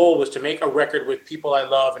 the whole goal was to make a record with people I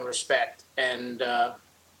love and respect, and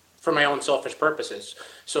for my own selfish purposes.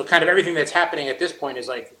 So kind of everything that's happening at this point is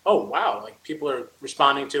like, oh, wow, like people are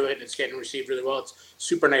responding to it and it's getting received really well. It's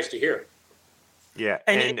super nice to hear. Yeah.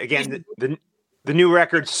 And again, the new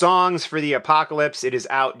record, Songs for the Apocalypse, it is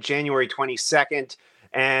out January 22nd.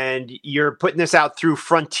 And you're putting this out through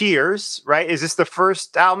Frontiers, right? Is this the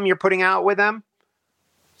first album you're putting out with them?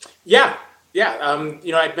 Yeah.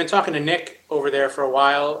 I'd been talking to Nick over there for a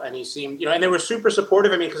while, and he seemed, and they were super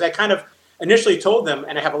supportive of me because I kind of initially told them,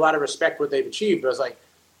 and I have a lot of respect for what they've achieved, but I was like,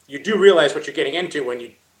 you do realize what you're getting into when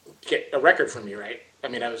you get a record from me, right? I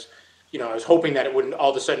mean, I was hoping that it wouldn't all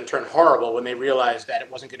of a sudden turn horrible when they realized that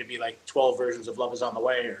it wasn't going to be like 12 versions of Love Is on the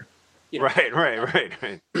Way or,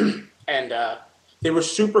 Right. And, they were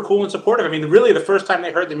super cool and supportive. I mean, really, the first time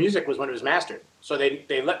they heard the music was when it was mastered. So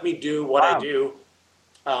they let me do what I do,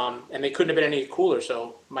 and they couldn't have been any cooler.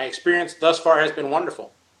 So my experience thus far has been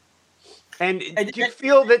wonderful. And do you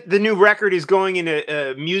feel that the new record is going in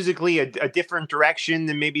a musically a different direction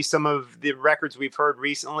than maybe some of the records we've heard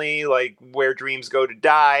recently, like Where Dreams Go to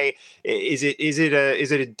Die? Is it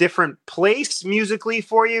a different place musically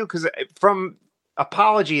for you? Because from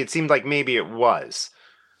Apology, it seemed like maybe it was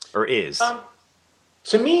or is.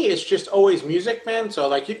 To me, it's just always music, man. So,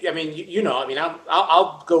 like,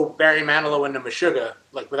 I'll go Barry Manilow into Meshuggah,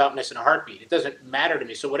 like, without missing a heartbeat. It doesn't matter to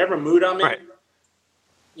me. So, whatever mood I'm in,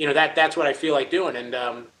 that's what I feel like doing. And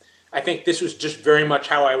I think this was just very much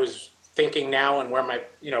how I was thinking now and where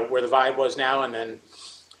where the vibe was now. And then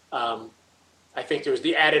I think there was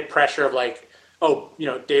the added pressure of, like,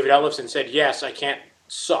 David Ellefson said, yes, I can't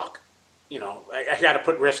suck. I got to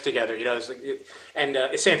put riffs together, it's like, and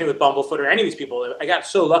it's same thing with Bumblefoot or any of these people. I got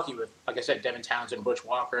so lucky with, like I said, Devin Townsend, Butch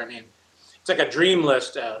Walker. I mean, it's like a dream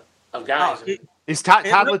list of guys. Is Todd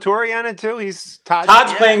Latore on it too?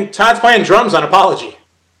 Todd's playing drums on Apology.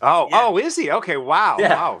 Oh, is he? Okay, wow.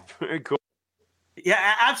 Yeah. Wow, very cool.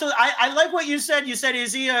 Yeah, absolutely. I like what you said. You said,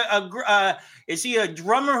 is he a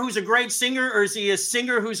drummer who's a great singer, or is he a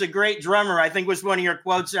singer who's a great drummer? I think was one of your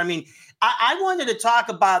quotes. I mean, I wanted to talk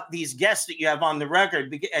about these guests that you have on the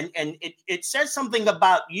record, and it says something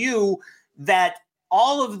about you that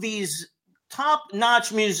all of these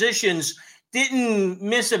top-notch musicians didn't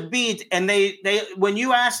miss a beat. And they when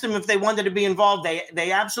you asked them if they wanted to be involved,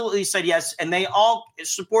 they absolutely said yes. And they all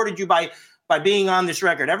supported you by being on this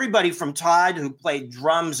record. Everybody from Todd, who played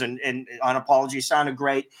drums and on Apology, sounded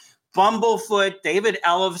great. Bumblefoot, David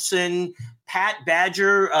Ellefson, Pat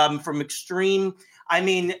Badger from Extreme. I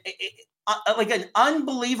mean, like an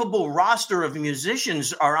unbelievable roster of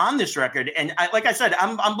musicians are on this record. And like I said,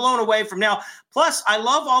 I'm blown away from now. Plus, I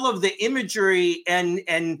love all of the imagery and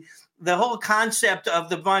the whole concept of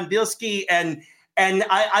the Von Bielski and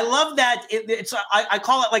I love that I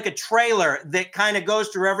call it like a trailer that kind of goes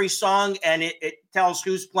through every song and it tells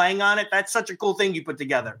who's playing on it. That's such a cool thing you put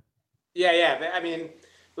together. Yeah. I mean,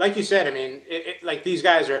 like you said, I mean, like these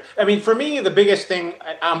guys are. I mean, for me, the biggest thing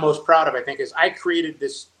I'm most proud of, I think, is I created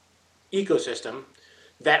this ecosystem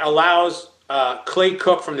that allows Clay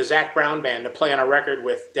Cook from the Zac Brown Band to play on a record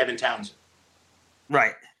with Devin Townsend.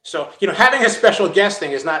 Right. So, having a special guest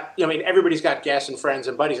thing is not, I mean, everybody's got guests and friends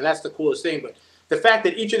and buddies, and that's the coolest thing. But the fact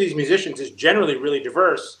that each of these musicians is generally really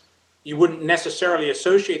diverse, you wouldn't necessarily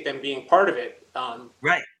associate them being part of it.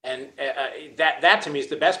 Right. And that to me is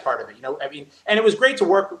the best part of it. I mean, and it was great to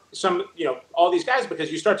work with all these guys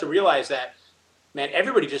because you start to realize that, man,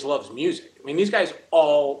 everybody just loves music. I mean, these guys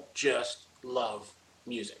all just love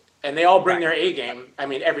music, and they all bring their A game. I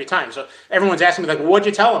mean, every time. So everyone's asking me like, well, "What'd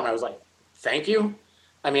you tell them?" I was like, "Thank you."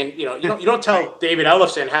 I mean, you don't tell David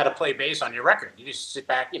Ellefson how to play bass on your record. You just sit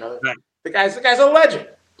back. The guy's a legend.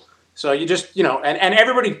 So you just and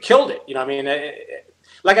everybody killed it. I mean,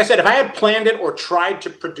 like I said, if I had planned it or tried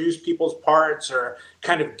to produce people's parts or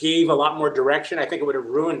kind of gave a lot more direction, I think it would have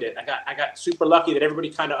ruined it. I got super lucky that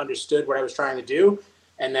everybody kind of understood what I was trying to do,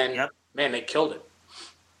 and then man, they killed it.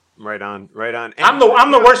 Right on. And I'm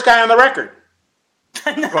the worst guy on the record.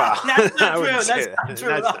 Well, that's not true. That's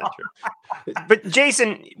not true. But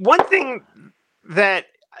Jason, one thing that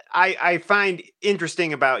I find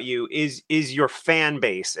interesting about you is your fan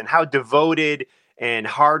base and how devoted and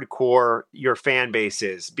hardcore your fan base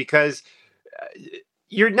is, because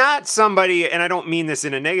you're not somebody, and I don't mean this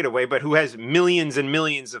in a negative way, but who has millions and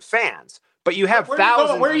millions of fans, but you have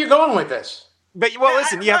thousands. Where are you going with this? But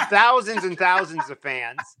listen, you have thousands and thousands of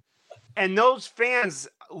fans, and those fans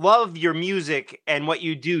love your music and what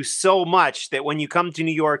you do so much that when you come to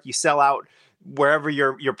New York, you sell out wherever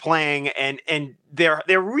you're playing, and they're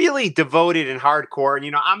really devoted and hardcore.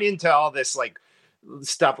 And I'm into all this like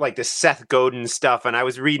stuff like the Seth Godin stuff, and I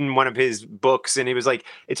was reading one of his books, and he was like,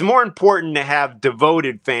 it's more important to have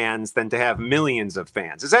devoted fans than to have millions of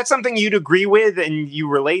fans. Is that something you'd agree with and you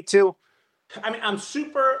relate to? I mean, I'm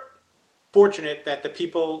super fortunate that the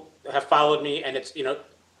people have followed me, and it's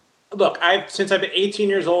look, since I've been 18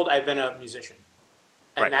 years old, I've been a musician,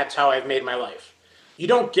 and that's how I've made my life. You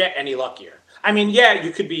don't get any luckier. I mean, yeah,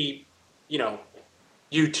 you could be,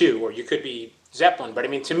 U2, or you could be Zeppelin, but I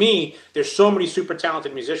mean, to me, there's so many super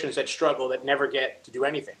talented musicians that struggle that never get to do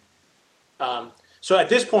anything. So at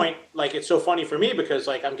this point, like, it's so funny for me because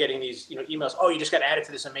like I'm getting these emails. Oh, you just got added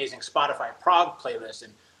to this amazing Spotify Prague playlist,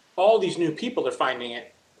 and all these new people are finding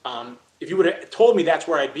it. If you would have told me that's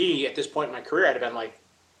where I'd be at this point in my career, I'd have been like,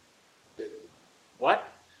 what?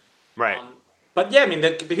 Right. But yeah, I mean,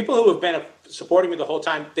 the people who have been supporting me the whole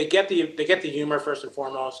time, they get the humor first and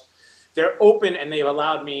foremost. They're open, and they've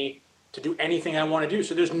allowed me to do anything I want to do.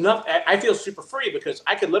 So there's nothing. I feel super free because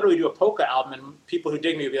I could literally do a polka album, and people who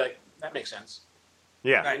dig me would be like, "That makes sense."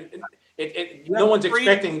 Yeah. Right? No one's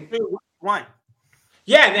expecting one.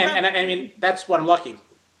 Yeah, and I mean that's what I'm lucky.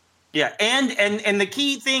 Yeah, and the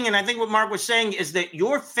key thing, and I think what Mark was saying, is that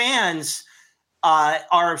your fans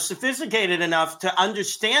are sophisticated enough to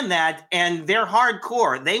understand that, and they're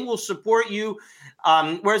hardcore. They will support you.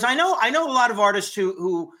 Whereas I know a lot of artists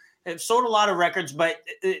who have sold a lot of records, but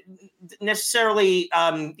necessarily,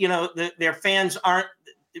 their fans aren't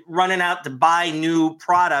running out to buy new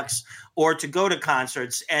products or to go to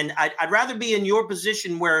concerts. And I'd rather be in your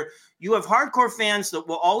position where you have hardcore fans that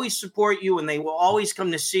will always support you and they will always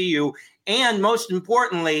come to see you. And most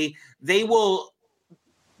importantly, they will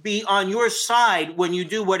be on your side when you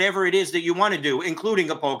do whatever it is that you want to do, including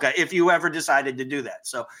a polka, if you ever decided to do that.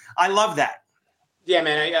 So I love that. Yeah,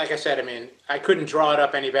 man. Like I said, I mean, I couldn't draw it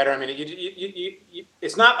up any better. I mean,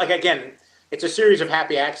 it's not like, again, it's a series of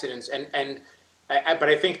happy accidents. But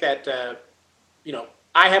I think that,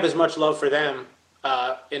 I have as much love for them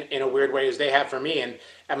in a weird way as they have for me. And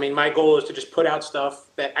I mean, my goal is to just put out stuff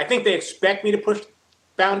that I think they expect me to push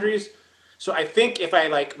boundaries. So I think if I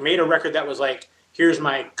like made a record that was like, here's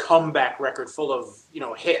my comeback record full of,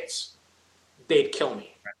 hits, they'd kill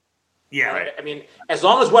me. Yeah. Right? I mean, as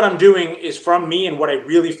long as what I'm doing is from me and what I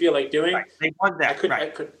really feel like doing, they want that. I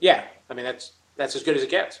could, yeah. I mean, that's as good as it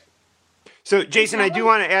gets. So, Jason, I do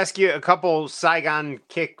want to ask you a couple Saigon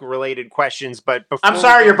Kick related questions, but before I'm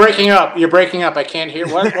sorry, you're breaking up. You're breaking up. I can't hear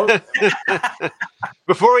what?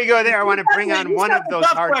 Before we go there, I want to bring on one of those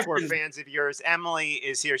hardcore fans of yours. Emily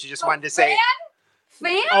is here. She just wanted to say,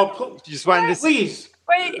 fan? Oh, she just wanted to please.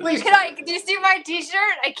 Wait, please. do you see my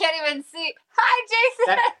t-shirt? I can't even see. Hi,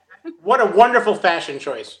 Jason. What a wonderful fashion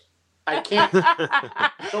choice. I can't.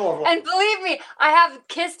 And believe me, I have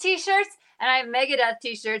Kiss t-shirts and I have Megadeth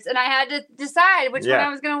t-shirts, and I had to decide which one I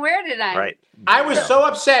was going to wear tonight. Right. I was so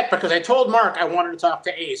upset because I told Mark I wanted to talk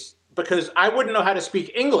to Ace because I wouldn't know how to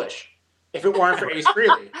speak English if it weren't for Ace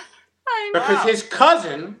Frehley. Because his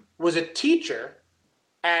cousin was a teacher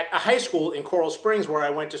at a high school in Coral Springs where I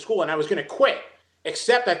went to school, and I was going to quit.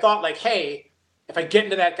 Except I thought, like, hey, if I get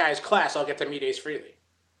into that guy's class, I'll get to meet Ace Frehley.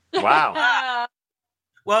 Wow.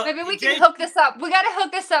 Well, maybe we can hook this up. We got to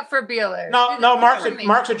hook this up for Beeler. No,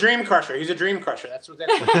 Mark's a dream crusher. He's a dream crusher. That's what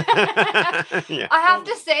that's. Yeah. I have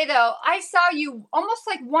to say though, I saw you almost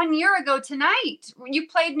like 1 year ago tonight. You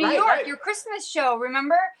played New York, your Christmas show.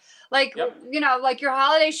 Remember, like like your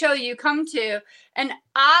holiday show you come to. And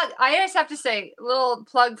I just have to say, a little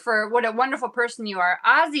plug for what a wonderful person you are.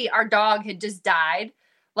 Ozzy, our dog, had just died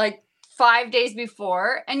like 5 days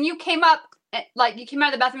before, and you came up, like you came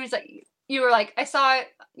out of the bathroom. And you were like, I saw it.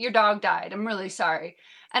 Your dog died. I'm really sorry.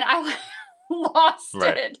 And I lost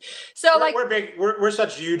it. So we're big. We're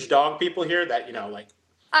such huge dog people here that like.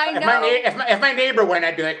 I know. If my neighbor went,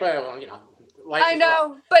 I'd be like, well, life I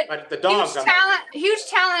know, but the dog. Huge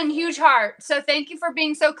talent, huge heart. So thank you for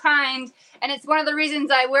being so kind. And it's one of the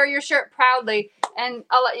reasons I wear your shirt proudly. And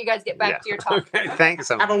I'll let you guys get back to your talk. Okay, thanks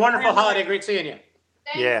so much. Have a wonderful holiday. Great seeing you.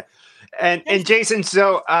 Thanks. Yeah, and Jason,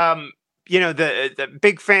 so the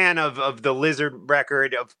big fan of the Lizard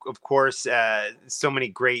record, of course, so many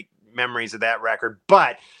great memories of that record.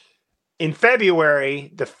 But in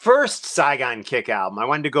February, the first Saigon Kick album, I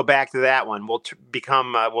wanted to go back to that one. Will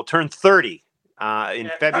turn 30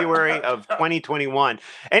 in February of 2021.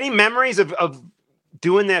 Any memories of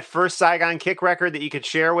doing that first Saigon Kick record that you could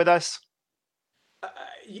share with us?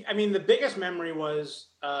 I mean, the biggest memory was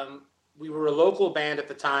we were a local band at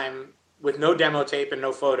the time with no demo tape and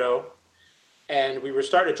no photo. And we were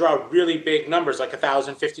starting to draw really big numbers, like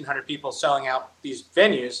 1,000, 1,500 people selling out these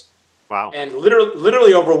venues. Wow. And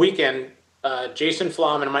literally over a weekend, Jason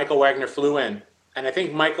Flom and Michael Wagner flew in. And I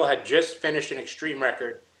think Michael had just finished an Extreme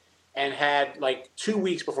record and had like 2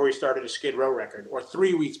 weeks before he started a Skid Row record, or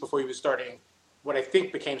 3 weeks before he was starting what I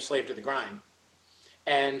think became Slave to the Grind.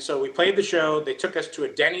 And so we played the show. They took us to a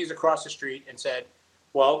Denny's across the street and said,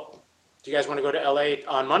 well, do you guys want to go to LA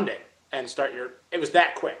on Monday and start it was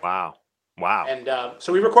that quick. Wow. And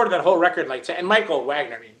so we recorded that whole record and Michael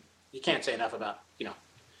Wagner, I mean, you can't say enough about,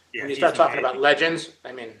 when you start talking about legends,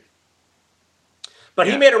 I mean, but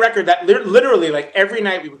he made a record that literally like every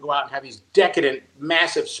night we would go out and have these decadent,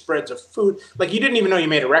 massive spreads of food. Like you didn't even know you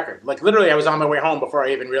made a record. Like literally I was on my way home before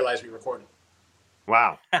I even realized we recorded.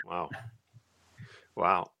 Wow.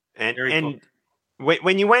 And cool.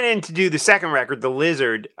 When you went in to do the second record, The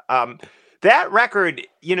Lizard, that record,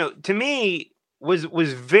 to me,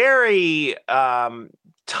 was very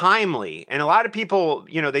timely, and a lot of people,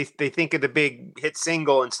 they think of the big hit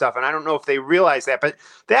single and stuff, and I don't know if they realize that, but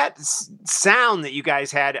that sound that you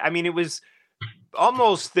guys had, I mean, it was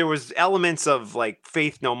almost, there was elements of like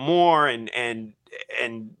Faith No More and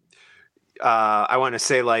I want to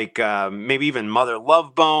say like maybe even Mother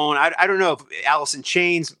Love Bone. I don't know if Alice in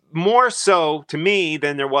Chains, more so to me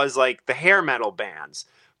than there was like the hair metal bands,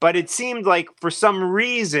 but it seemed like for some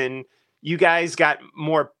reason you guys got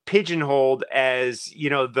more pigeonholed as,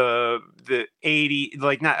 the 80,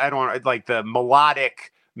 like not, I don't want like the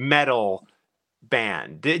melodic metal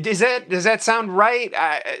band. Does that sound right?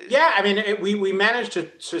 Yeah. I mean, we managed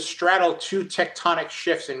to straddle two tectonic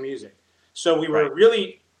shifts in music. So we were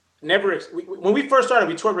really when we first started,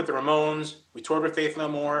 we toured with the Ramones, we toured with Faith No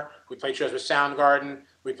More, we played shows with Soundgarden,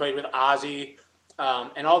 we played with Ozzy,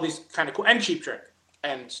 and all these kind of cool, and Cheap Trick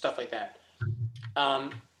and stuff like that.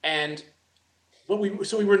 And we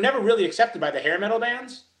were never really accepted by the hair metal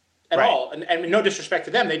bands at all. And no disrespect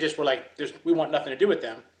to them. They just were like, we want nothing to do with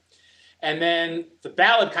them. And then the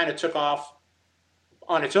ballad kind of took off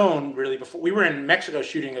on its own, really. Before we were in Mexico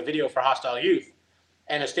shooting a video for Hostile Youth,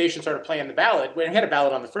 and a station started playing the ballad. We had a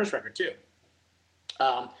ballad on the first record too.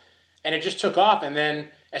 And it just took off. And then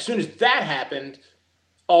as soon as that happened,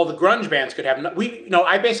 all the grunge bands could have,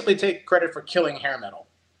 I basically take credit for killing hair metal.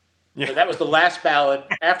 Yeah. So that was the last ballad.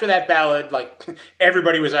 After that ballad, like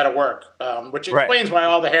everybody was out of work, which explains why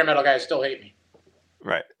all the hair metal guys still hate me.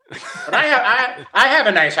 Right. But I have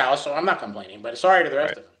a nice house, so I'm not complaining. But sorry to the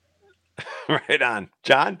rest of them. Right on,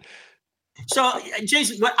 John. So,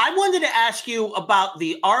 Jason, what I wanted to ask you about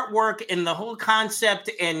the artwork and the whole concept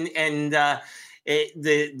and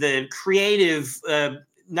the creative,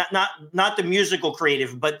 not the musical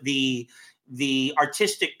creative, but the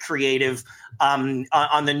artistic creative on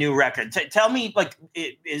the new record. Tell me, like,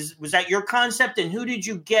 was that your concept, and who did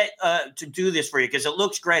you get to do this for you? Because it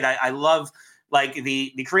looks great. I love, like,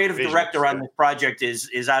 the creative director on this project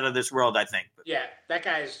is out of this world, I think. Yeah, that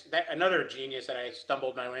guy's another genius that I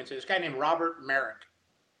stumbled my way into. This guy named Robert Merrick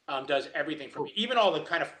does everything for me, even all the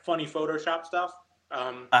kind of funny Photoshop stuff.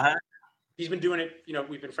 He's been doing it.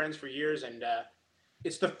 We've been friends for years, and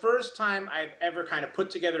it's the first time I've ever kind of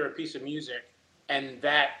put together a piece of music, and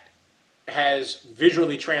that has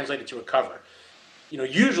visually translated to a cover.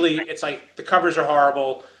 Usually it's like the covers are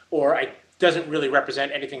horrible, or it doesn't really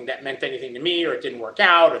represent anything that meant anything to me, or it didn't work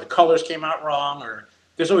out, or the colors came out wrong, or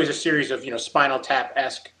there's always a series of, Spinal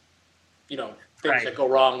Tap-esque, things that go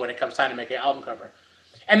wrong when it comes time to make an album cover.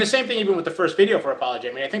 And the same thing even with the first video for Apology.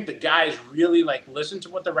 I mean, I think the guys really, listened to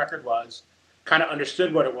what the record was, kind of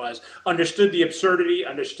understood what it was, understood the absurdity,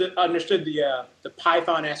 understood the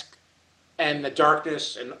Python-esque and the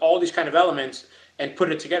darkness and all these kind of elements, and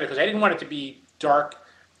put it together, because I didn't want it to be dark.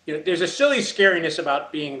 There's a silly scariness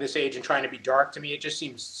about being this age and trying to be dark. To me, it just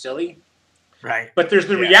seems silly. Right. But there's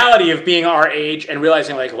the reality of being our age and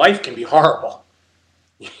realizing, life can be horrible.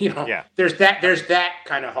 There's that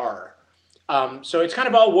kind of horror. So it's kind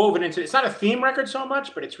of all woven into, it's not a theme record so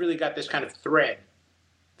much, but it's really got this kind of thread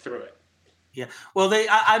through it. Yeah. Well,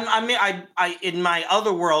 I in my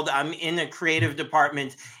other world, I'm in a creative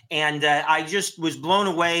department, and I just was blown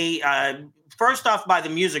away, first off by the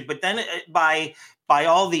music, but then by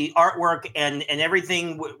all the artwork and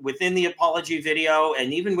everything within the Apology video,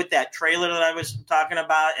 and even with that trailer that I was talking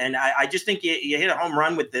about. And I just think you hit a home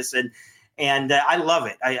run with this, and I love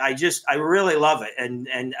it. I really love it.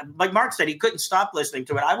 And like Mark said, he couldn't stop listening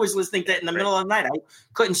to it. I was listening to it in the middle of the night. I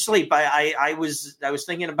couldn't sleep. I was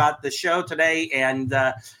thinking about the show today, and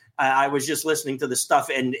I was just listening to the stuff.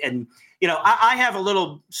 And I have a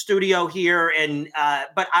little studio here, and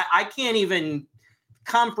but I can't even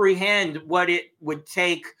comprehend what it would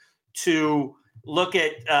take to look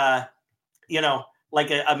at like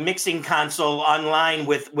a mixing console online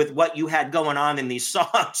with what you had going on in these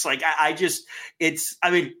songs. Like I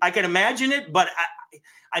can imagine it, but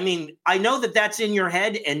I mean, I know that that's in your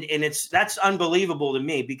head, and that's unbelievable to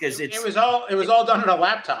me, because it was all done on a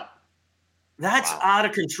laptop. That's out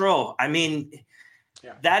of control. I mean,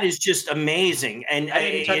 that is just amazing. And I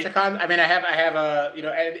didn't touch a con. I mean, I have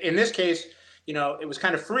a, in this case, it was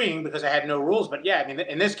kind of freeing because I had no rules, but yeah,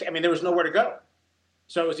 there was nowhere to go.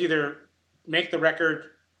 So it was either make the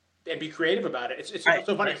record and be creative about it. It's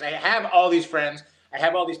so funny because I have all these friends, I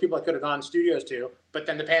have all these people I could have gone studios to, but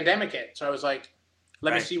then the pandemic hit. So I was like,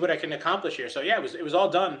 let me see what I can accomplish here. So yeah, it was all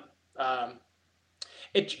done.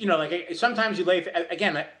 Sometimes you lay,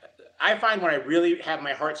 again, I find when I really have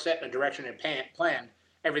my heart set in a direction and planned,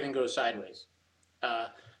 everything goes sideways.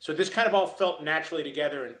 So this kind of all felt naturally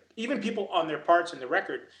together, and even people on their parts in the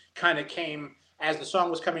record kind of came as the song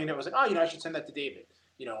was coming in. It was like, I should send that to David,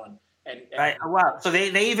 and right. Oh, wow. So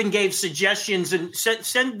they even gave suggestions and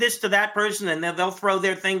send this to that person, and they'll throw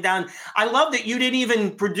their thing down. I love that you didn't even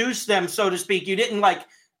produce them, so to speak. You didn't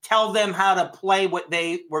tell them how to play what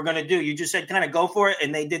they were going to do. You just said, kind of go for it,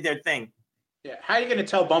 and they did their thing. Yeah. How are you going to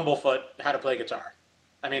tell Bumblefoot how to play guitar?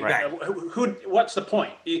 I mean, what's the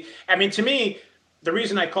point? I mean, to me, the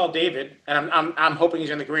reason I called David, and I'm hoping he's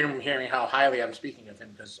in the green room hearing how highly I'm speaking of him,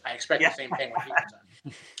 because I expect the same thing when he comes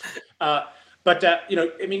on.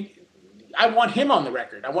 I want him on the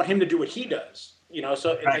record. I want him to do what he does.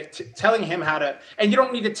 So telling him how to, and you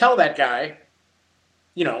don't need to tell that guy,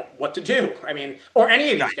 what to do. I mean, or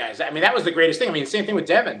any of these guys. I mean, that was the greatest thing. I mean, same thing with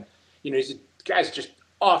Devin. He's a guy's just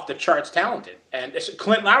off the charts talented, and it's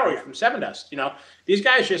Clint Lowry from Sevendust. These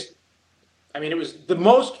guys just. I mean, it was the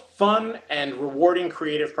most fun and rewarding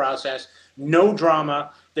creative process. No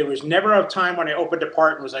drama. There was never a time when I opened a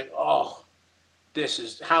part and was like, oh,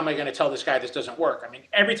 how am I going to tell this guy this doesn't work? I mean,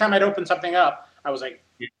 every time I'd open something up, I was like,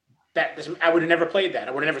 I would have never played that.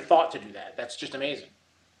 I would have never thought to do that. That's just amazing.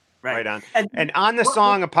 Right on. And on the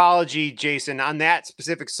song Apology, Jason, on that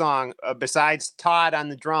specific song, besides Todd on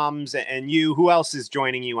the drums and you, who else is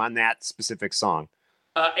joining you on that specific song?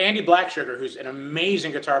 Andy Blacksugar, who's an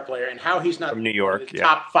amazing guitar player, and how he's not from New York,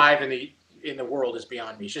 top 5 in the world is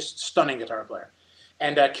beyond me. He's just a stunning guitar player.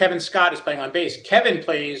 And Kevin Scott is playing on bass. Kevin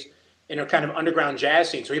plays in a kind of underground jazz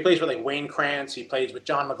scene, so he plays with Wayne Krantz. He plays with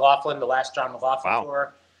John McLaughlin, the last John McLaughlin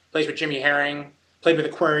tour. Plays with Jimmy Herring. Played with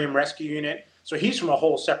Aquarium Rescue Unit. So he's from a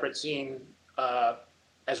whole separate scene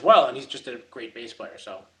as well, and he's just a great bass player.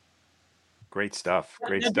 So Great stuff.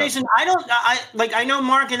 Great stuff. Jason, I know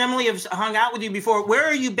Mark and Emily have hung out with you before. Where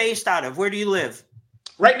are you based out of? Where do you live?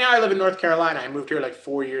 Right now, I live in North Carolina. I moved here like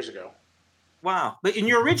 4 years ago. Wow. And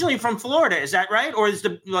you're originally from Florida, is that right? Or is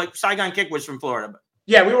Saigon Kick was from Florida?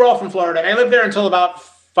 Yeah, we were all from Florida. And I lived there until about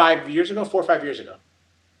 4 or 5 years ago.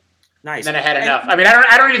 Nice. And then I had enough. I mean,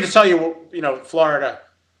 I don't need to tell you, Florida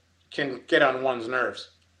can get on one's nerves.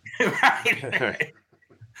 Right.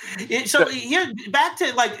 So here, back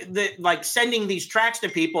to sending these tracks to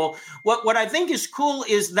people. What I think is cool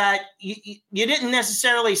is that you didn't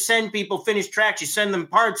necessarily send people finished tracks. You send them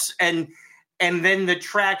parts, and then the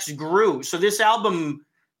tracks grew. So this album,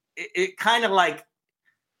 it kind of like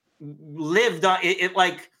lived on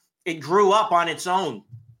it grew up on its own.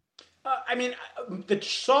 I mean, the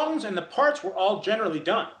songs and the parts were all generally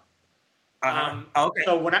done. Okay.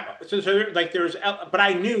 So there's, but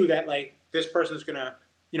I knew that this person's gonna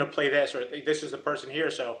play this, or this is the person here.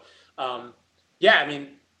 So, yeah, I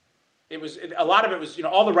mean, a lot of it was,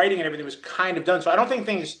 all the writing and everything was kind of done. So I don't think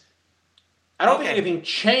anything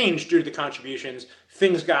changed due to the contributions.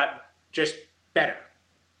 Things got just better.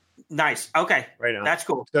 Nice. Okay. Right on. That's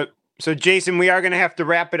cool. So Jason, we are going to have to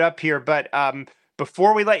wrap it up here, but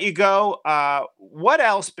before we let you go, what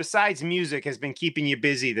else besides music has been keeping you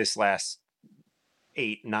busy this last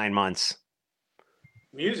 8-9 months?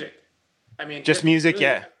 Music. I mean, just music. Really,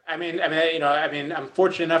 yeah. I mean, I'm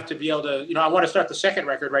fortunate enough to be able to, I want to start the second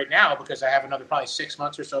record right now because I have another probably 6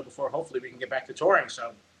 months or so before hopefully we can get back to touring.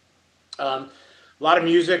 So, a lot of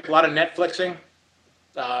music, a lot of Netflixing.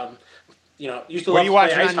 Used to. What are you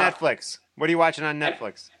watching on Netflix? What are you watching on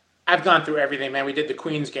Netflix? I've gone through everything, man. We did The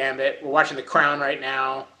Queen's Gambit. We're watching The Crown right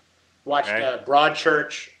now. Watched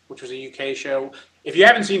Broadchurch, which was a UK show. If you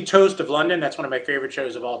haven't seen Toast of London, that's one of my favorite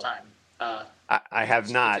shows of all time. I have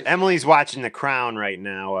not. Emily's watching The Crown right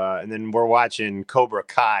now, and then we're watching Cobra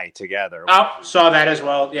Kai together. Oh, saw that as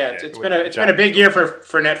well. Yeah, it's been a big year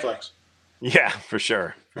for Netflix. Yeah, for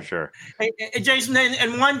sure. Hey, Jason,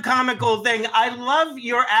 and one comical thing, I love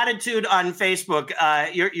your attitude on Facebook.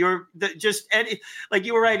 You're just like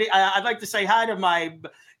you were right. I'd like to say hi to my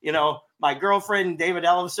girlfriend David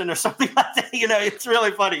Ellison or something like that. It's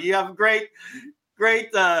really funny. You have great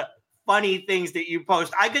funny things that you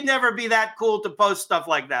post. I could never be that cool to post stuff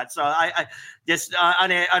like that. So I just on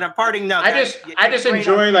a parting note, I just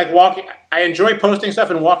enjoy walking. I enjoy posting stuff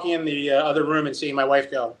and walking in the other room and seeing my wife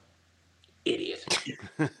go, idiot.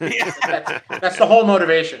 That's the whole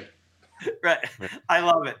motivation. Right. I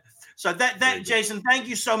love it. So that Jason, thank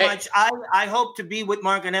you so much. I hope to be with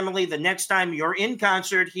Mark and Emily the next time you're in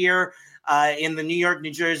concert here in the New York,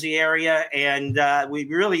 New Jersey area. And we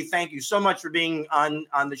really thank you so much for being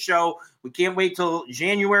on the show. We can't wait till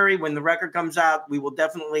January when the record comes out. We will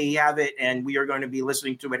definitely have it, and we are going to be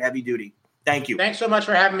listening to it heavy duty. Thank you. Thanks so much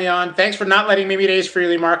for having me on. Thanks for not letting me meet Ace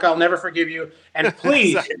Frehley, Mark. I'll never forgive you. And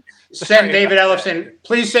please send David Ellison.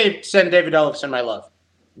 Please send David Ellison my love.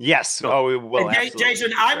 Yes. Oh, we will.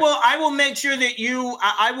 Jason, I will make sure that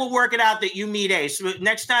I will work it out that you meet Ace.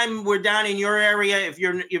 Next time we're down in your area, if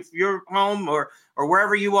you're home or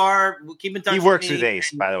wherever you are, we'll keep in touch. He works with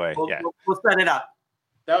Ace, by the way. We'll set it up.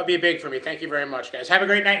 That would be big for me. Thank you very much, guys. Have a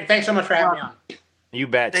great night, and thanks so much for having me on. You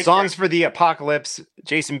bet. Songs for the Apocalypse.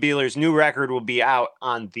 Jason Bieler's new record will be out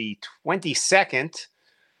on the 22nd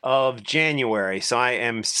of January. So I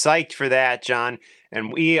am psyched for that, John.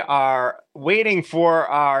 And we are waiting for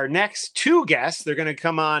our next two guests. They're going to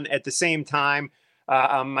come on at the same time.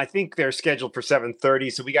 I think they're scheduled for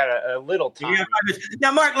 7:30, so we got a little time.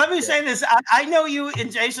 Now, Mark, let me say this. I know you and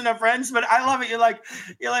Jason are friends, but I love it. You're like.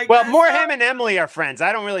 Well, more him and Emily are friends.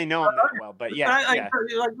 I don't really know him that well, but yeah.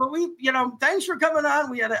 You're like, well, thanks for coming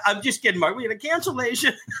on. I'm just kidding, Mark. We had a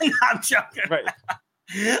cancellation. I'm joking. Right.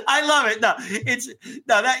 I love it.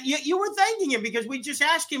 That you were thanking him because we just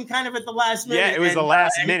asked him kind of at the last minute. Yeah, it was the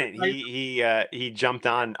last minute. He jumped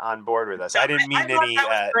on board with us. I didn't mean any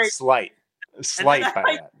slight by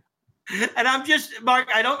that. And I'm just, Mark,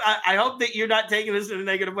 I hope that you're not taking this in a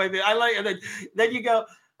negative way. But I like, and then you go,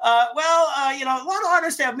 a lot of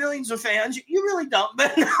artists have millions of fans. You really don't,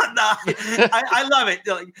 but no, I love it.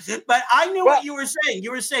 But I knew what you were saying.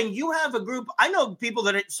 You were saying you have a group. I know people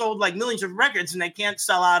that sold like millions of records and they can't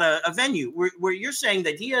sell out a venue. Where you're saying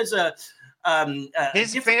that he has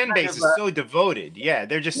his fan base is so devoted. Yeah,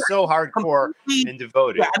 they're just so hardcore and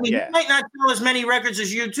devoted. Yeah, he might not sell as many records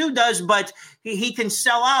as U2 does, but he can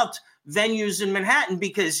sell out venues in Manhattan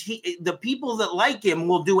because the people that like him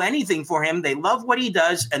will do anything for him. They love what he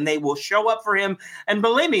does and they will show up for him. And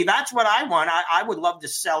believe me, that's what I want. I would love to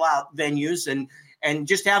sell out venues and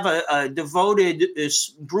just have a devoted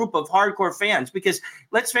group of hardcore fans. Because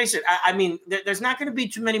let's face it, I mean, there's not going to be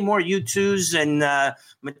too many more U2s and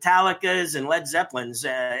Metallicas and Led Zeppelins,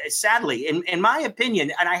 sadly, in my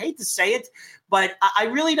opinion. And I hate to say it, but I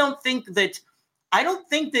really don't think that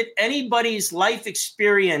anybody's life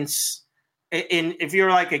experience, if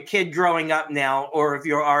you're like a kid growing up now, or if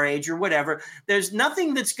you're our age or whatever, there's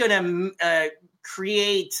nothing that's going to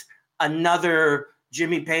create another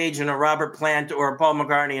Jimmy Page and a Robert Plant or a Paul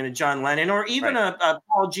McCartney and a John Lennon, or even a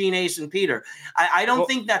Paul, Gene, Ace, and Peter. I don't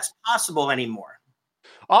think that's possible anymore.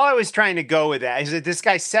 All I was trying to go with that is that this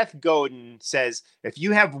guy, Seth Godin, says, if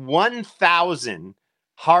you have 1,000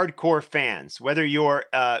 hardcore fans, whether you're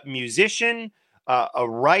a musician, a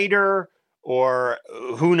writer, or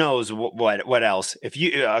who knows what else. If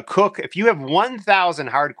you a cook, if you have 1,000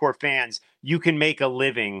 hardcore fans, you can make a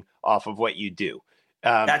living off of what you do.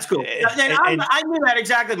 That's cool. I knew that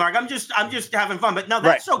exactly, Mark. I'm just having fun. But no,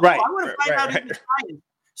 that's so cool. I want to find out who's trying.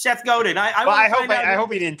 Seth Godin. I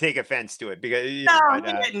hope he didn't take offense to it, because he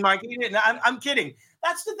didn't, Mark. He didn't. I'm kidding.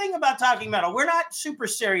 That's the thing about Talking Metal. We're not super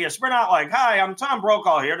serious. We're not like, hi, I'm Tom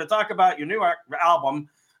Brokaw here to talk about your new album.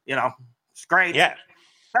 You know, it's great. Yeah.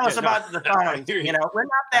 Tell us about the songs. You know, we're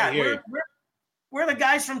not that. We're the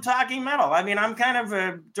guys from Talking Metal. I mean, I'm kind of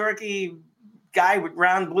a dorky guy with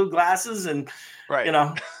round blue glasses, and you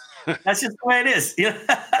know, that's just the way it is. You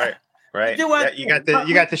know? Right. You got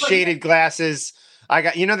the shaded glasses.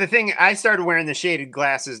 The thing, I started wearing the shaded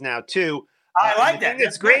glasses now too. I like that. The thing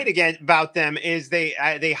that's great again about them is they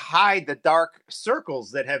hide the dark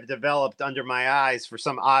circles that have developed under my eyes for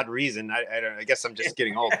some odd reason. I guess I'm just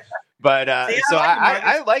getting old. But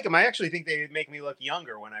I like them. I actually think they make me look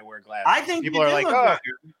younger when I wear glasses. I think people are like, oh.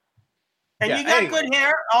 And you got good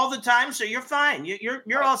hair all the time, so you're fine.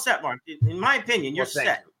 You're all set, Mark. In my opinion, you're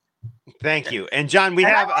set. Thank you. And John, we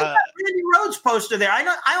have that Randy Rhoads poster there. I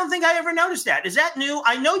don't think I ever noticed that. Is that new?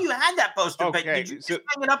 I know you had that poster, but did you just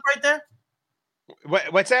hang it up right there?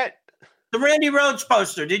 What's that? The Randy Rhoads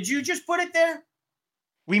poster. Did you just put it there?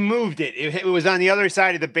 We moved it. It was on the other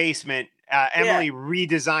side of the basement. Emily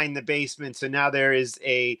redesigned the basement, so now there is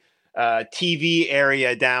a TV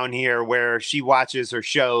area down here where she watches her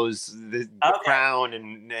shows, the Crown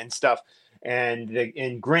and stuff.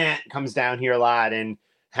 And Grant comes down here a lot and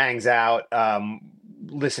hangs out,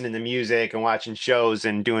 listening to music and watching shows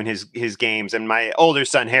and doing his games. And my older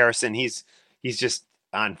son Harrison, he's just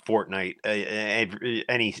on Fortnite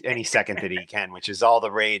any second that he can, which is all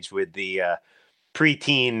the rage with the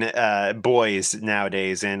preteen boys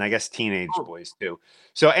nowadays, and I guess teenage boys too.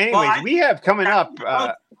 So anyways, we have coming up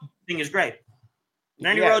thing is great.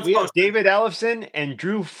 We have David Ellefson and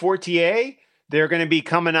Drew Fortier. They're going to be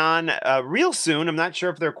coming on real soon. I'm not sure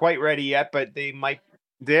if they're quite ready yet, but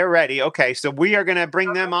they're ready. Okay, so we are going to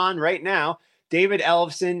bring them on right now. David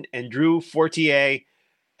Ellefson and Drew Fortier.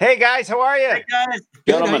 Hey guys, how are you? Hey guys,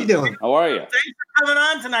 good. How you doing? How are you? Thanks for coming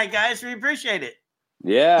on tonight, guys. We appreciate it.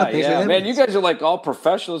 Yeah, man. You guys are like all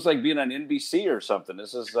professionals, like being on NBC or something.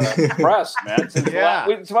 This is press, man.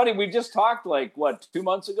 It's funny. We just talked 2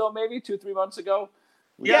 months ago, maybe 2-3 months ago.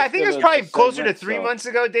 I think it was probably closer to 3 months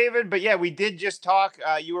ago, David. But yeah, we did just talk.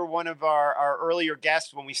 You were one of our earlier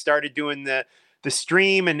guests when we started doing the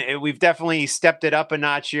stream, and we've definitely stepped it up a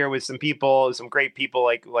notch here with some great people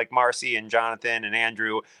like Marcy and Jonathan and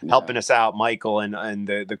Andrew helping us out, Michael and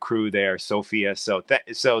the crew there, Sophia. So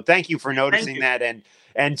thank you for noticing that,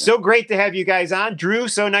 and so great to have you guys on. Drew,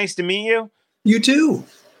 so nice to meet you. You too.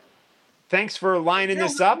 Thanks for lining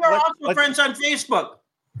this up. We're also friends on Facebook.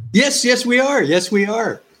 Yes, we are. Yes, we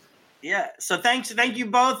are. Yeah. So thank you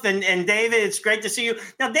both, and David, it's great to see you.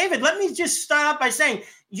 Now, David, let me just start out by saying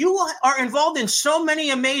you are involved in so many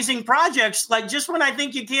amazing projects. Like, just when I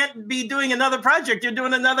think you can't be doing another project, you're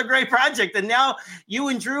doing another great project. And now you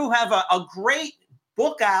and Drew have a great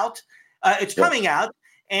book out. It's coming out,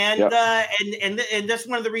 and that's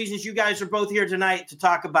one of the reasons you guys are both here tonight to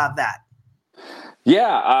talk about that.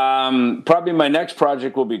 Yeah, probably my next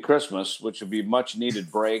project will be Christmas, which will be much needed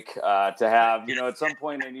break to have. At some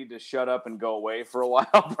point I need to shut up and go away for a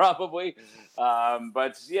while, probably.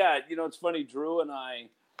 But yeah, it's funny. Drew and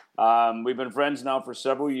I, we've been friends now for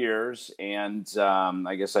several years, and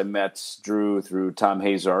I guess I met Drew through Tom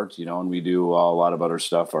Hazart, and we do a lot of other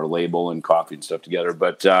stuff, our label and coffee and stuff together.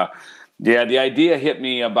 But yeah, the idea hit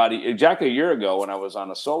me about exactly a year ago when I was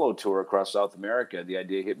on a solo tour across South America. The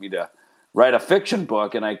idea hit me to write a fiction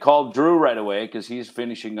book, and I called Drew right away because he's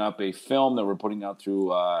finishing up a film that we're putting out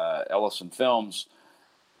through Ellison Films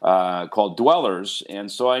called Dwellers. And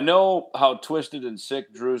so I know how twisted and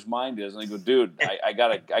sick Drew's mind is, and I go, dude, I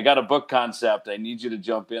got a book concept. I need you to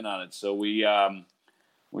jump in on it. So we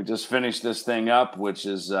We just finished this thing up, which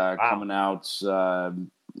is coming out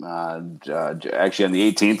actually on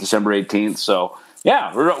the 18th, December 18th. So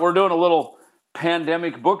yeah, we're doing a little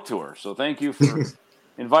pandemic book tour. So thank you for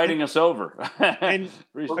inviting us over. And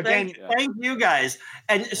thank you guys.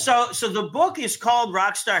 And so the book is called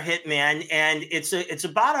Rockstar Hitman, and it's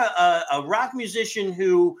about a rock musician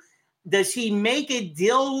who, does he make a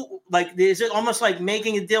deal? Like, is it almost like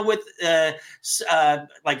making a deal with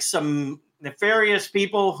like some nefarious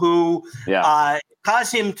people who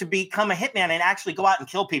cause him to become a hitman and actually go out and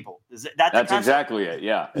kill people? That's exactly it.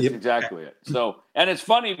 Yeah, that's exactly it. So, and it's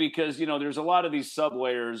funny because, there's a lot of these sub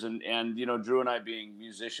layers and, Drew and I being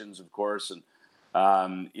musicians, of course. And,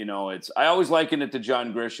 I always liken it to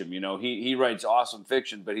John Grisham. He writes awesome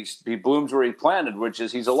fiction, but he blooms where he planted, which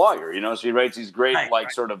is he's a lawyer, so he writes these great,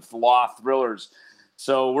 sort of law thrillers.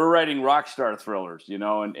 So we're writing rock star thrillers,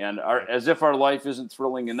 and as if our life isn't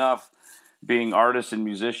thrilling enough, being artists and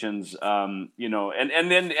musicians, and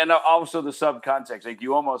then also the subcontext, like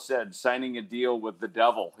you almost said, signing a deal with the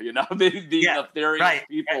devil, the nefarious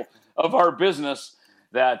people of our business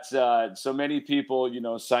that so many people,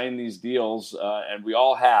 sign these deals, and we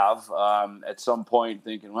all have at some point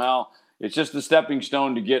thinking, well, it's just a stepping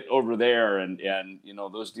stone to get over there, and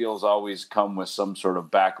those deals always come with some sort of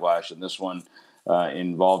backlash, and this one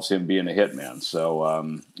involves him being a hitman. So,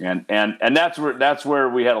 and that's where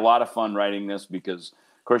we had a lot of fun writing this, because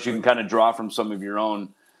of course you can kind of draw from some of your own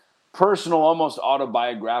personal, almost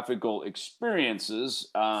autobiographical experiences.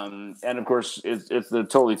 And of course it's a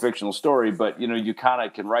totally fictional story, but you kind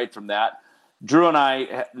of can write from that. Drew and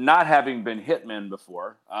I, not having been hitmen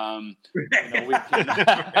before, we can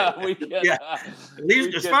at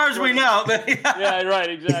least as far as we know. Yeah, right,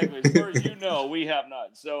 exactly. As far as we have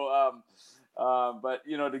not. So, but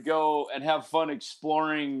to go and have fun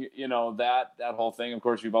exploring, that whole thing. Of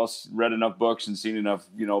course, we've all read enough books and seen enough,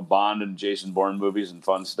 Bond and Jason Bourne movies and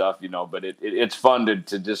fun stuff, but it's fun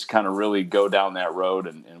to just kind of really go down that road.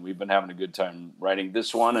 And we've been having a good time writing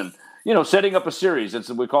this one and, setting up a series.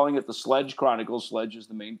 We're calling it the Sledge Chronicles. Sledge is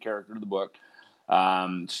the main character of the book.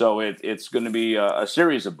 So it's going to be a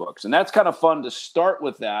series of books, and that's kind of fun to start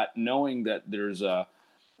with that, knowing that there's a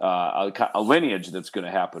lineage that's going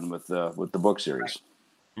to happen with the book series.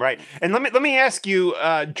 Right. And let me ask you,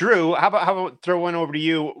 Drew, how about throw one over to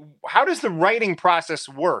you? How does the writing process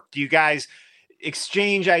work? Do you guys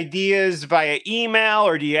exchange ideas via email,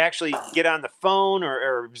 or do you actually get on the phone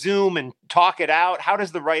or Zoom and talk it out? How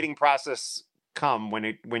does the writing process come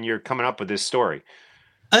when you're coming up with this story?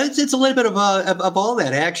 It's a little bit of all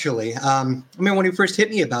that, actually. When he first hit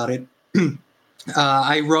me about it,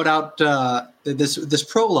 I wrote out this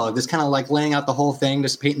prologue, this kind of like laying out the whole thing,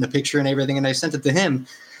 just painting the picture and everything, and I sent it to him,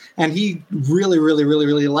 and he really, really, really,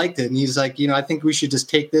 really liked it. And he's like, I think we should just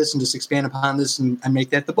take this and just expand upon this and make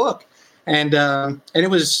that the book. And it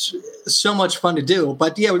was so much fun to do.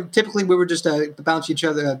 But yeah, typically we were just bounce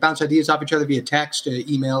ideas off each other via text,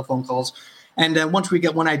 email, phone calls. And once we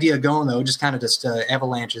get one idea going, though, it just kind of just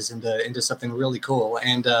avalanches into something really cool.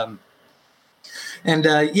 And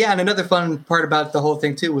another fun part about the whole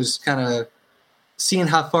thing too was kind of seeing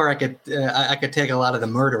how far I could take a lot of the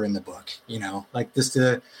murder in the book. Like just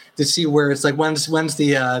to see where it's like when's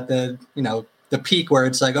the peak where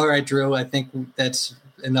it's like, all right, Drew, I think that's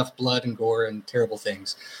enough blood and gore and terrible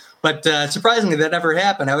things. But surprisingly, that never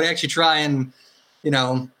happened. I would actually try and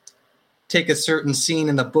take a certain scene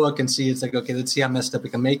in the book and see, it's like, okay, let's see how messed up we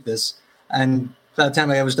can make this. And by the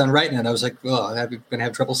time I was done writing it, I was like, oh, I'm going to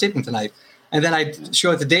have trouble sleeping tonight. And then I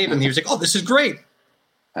show it to Dave, and he was like, oh, this is great.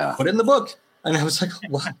 Put it in the book. And I was like,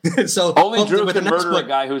 what? So only Drew can murder a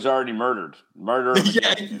guy who's already murdered. Murder him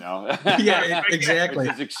again, Yeah, exactly.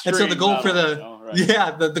 And so the goal for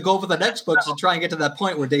the goal for the next book is to try and get to that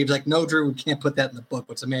point where Dave's like, no, Drew, we can't put that in the book.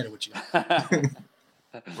 What's the matter with you?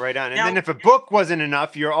 Right on. And then if a book wasn't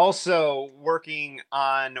enough, you're also working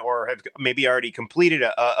on, or have maybe already completed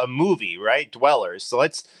a movie, right? Dwellers. So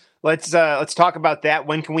let's talk about that.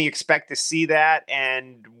 When can we expect to see that,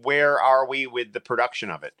 and where are we with the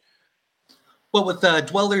production of it? Well, with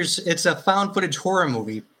Dwellers, it's a found footage horror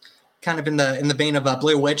movie, kind of in the vein of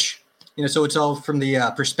Blair Witch. So it's all from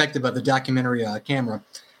the perspective of the documentary camera.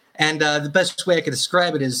 And the best way I could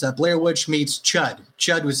describe it is Blair Witch meets Chud.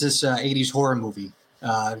 Chud was this 80s horror movie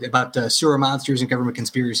about sewer monsters and government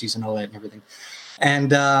conspiracies and all that and everything.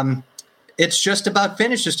 And it's just about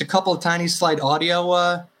finished, just a couple of tiny slide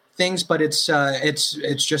audio things, but it's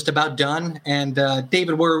just about done. And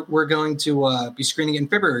David, we're going to be screening it in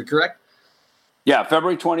February, correct? Yeah,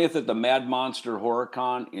 February 20th at the Mad Monster Horror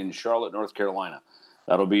Con in Charlotte, North Carolina.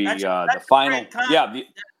 That'll be the final. Yeah,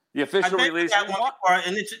 The official release.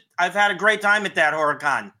 And I've had a great time at that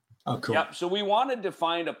HorrorCon. Oh, cool. Yep. So we wanted to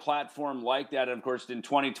find a platform like that. And of course, in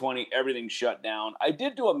 2020, everything shut down. I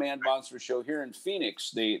did do a Man Monster show here in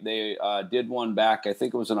Phoenix. They did one back, I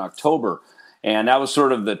think it was in October. And that was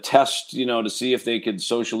sort of the test, to see if they could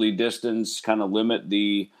socially distance, kind of limit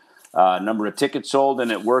the number of tickets sold.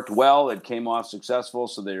 And it worked well. It came off successful.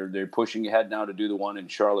 So they're pushing ahead now to do the one in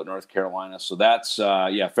Charlotte, North Carolina. So that's,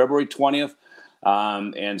 February 20th.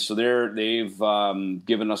 And so they've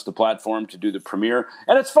given us the platform to do the premiere,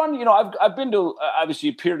 and it's fun. I've been to obviously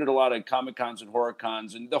appeared at a lot of Comic Cons and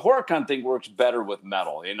HorrorCons, and the HorrorCon thing works better with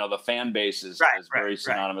metal. The fan base is very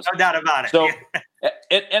synonymous. No doubt about it. So,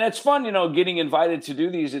 and it's fun, getting invited to do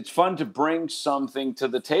these. It's fun to bring something to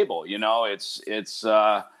the table. It's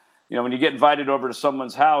when you get invited over to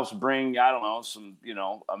someone's house, bring, I don't know, some,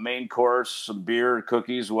 a main course, some beer,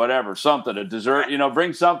 cookies, whatever, something, a dessert,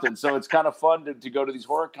 bring something. So it's kind of fun to go to these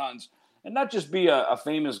HorrorCons and not just be a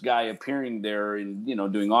famous guy appearing there and,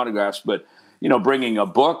 doing autographs, but, bringing a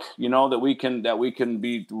book, that we can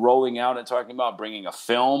be rolling out and talking about, bringing a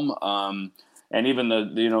film. And even the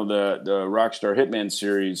Rockstar Hitman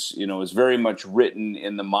series, is very much written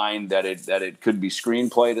in the mind that it could be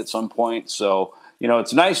screenplayed at some point. So,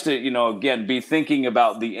 it's nice to, again, be thinking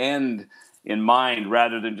about the end in mind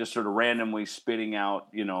rather than just sort of randomly spitting out,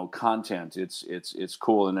 content. It's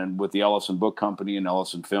cool. And then with the Ellison Book Company and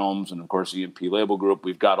Ellison Films and of course EMP Label Group,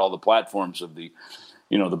 we've got all the platforms of the,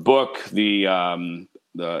 the book, the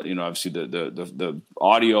obviously the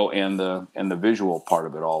audio and the visual part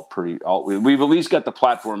of it we've at least got the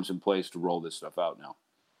platforms in place to roll this stuff out now.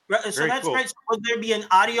 So that's cool. Great. So will there be an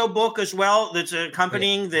audio book as well that's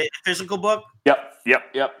accompanying the physical book? Yep.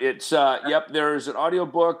 It's there's an audio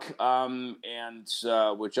book, and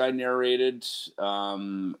which I narrated,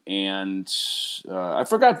 and I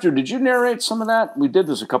forgot. Drew, did you narrate some of that? We did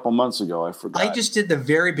this a couple months ago. I forgot. I just did the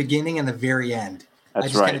very beginning and the very end. That's I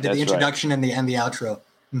just kind of did the introduction and the outro.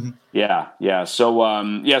 Mm-hmm. Yeah.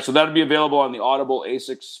 So that'll be available on the Audible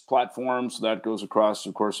ASICS platform. So that goes across,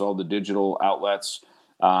 of course, all the digital outlets.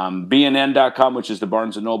 BNN.com, which is the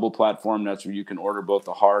Barnes & Noble platform. That's where you can order both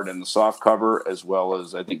the hard and the soft cover, as well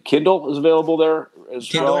as I think Kindle is available there as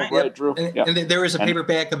well, right, Drew? And there is a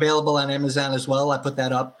paperback available on Amazon as well. I put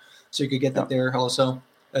that up so you could get that there also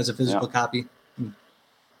as a physical copy.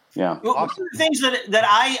 Yeah. Well, one of the things that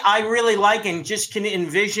I really like and just can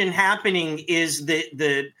envision happening is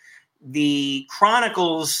the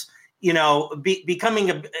Chronicles,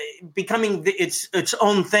 becoming its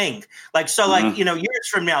own thing. Years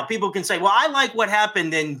from now, people can say, well, I like what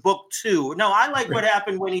happened in book 2. No, I like what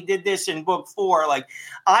happened when he did this in book 4.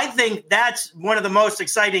 I think that's one of the most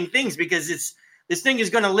exciting things because this thing is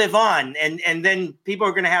going to live on and then people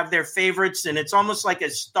are going to have their favorites. And it's almost like a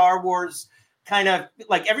Star Wars kind of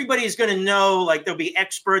like everybody is going to know, there'll be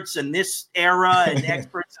experts in this era and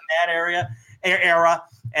experts in that era.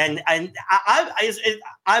 And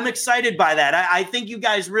I'm excited by that. I think you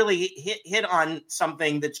guys really hit on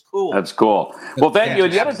something that's cool. That's cool. Well, thank you.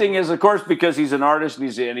 And the other thing is, of course, because he's an artist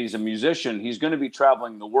and he's a musician, he's going to be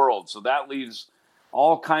traveling the world. So that leaves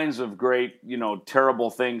all kinds of great,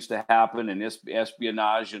 terrible things to happen and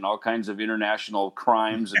espionage and all kinds of international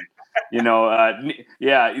crimes. And,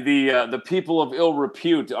 the people of ill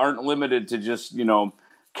repute aren't limited to just,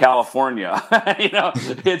 California,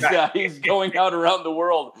 he's going out around the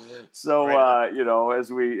world. So,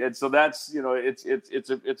 so that's,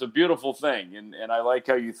 it's a beautiful thing. And I like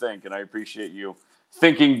how you think, and I appreciate you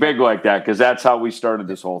thinking big like that, because that's how we started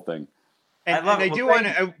this whole thing. And I do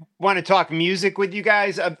want to talk music with you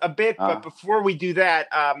guys a bit, but before we do that,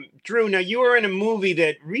 Drew, now you were in a movie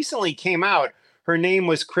that recently came out. Her name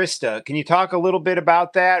was Krista. Can you talk a little bit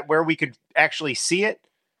about that, where we could actually see it?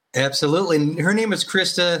 Absolutely. Her name is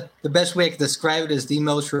Krista. The best way I can describe it is the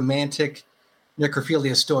most romantic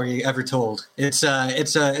necrophilia story ever told. The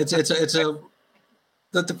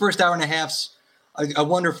first hour and a half's a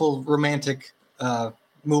wonderful romantic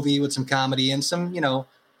movie with some comedy and some,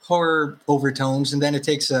 horror overtones. And then it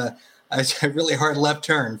takes a really hard left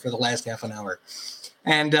turn for the last half an hour.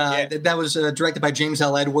 And that was directed by James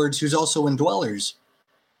L. Edwards, who's also in Dwellers.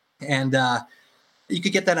 And you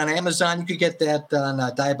could get that on Amazon. You could get that on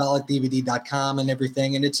diabolicdvd.com and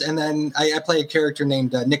everything. And then I play a character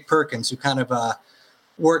named Nick Perkins, who kind of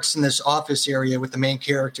works in this office area with the main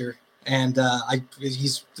character. And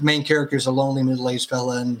the main character is a lonely middle-aged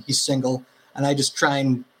fella, and he's single. And I just try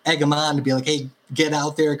and egg him on to be like, hey, get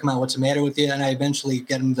out there. Come on, what's the matter with you? And I eventually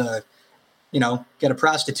get him to, get a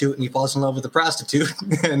prostitute, and he falls in love with a prostitute.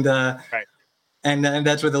 And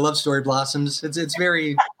that's where the love story blossoms. It's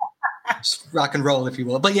very rock and roll, if you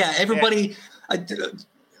will. But yeah, everybody,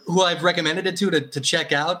 who I've recommended it to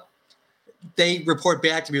check out, they report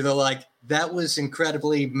back to me. They're like, that was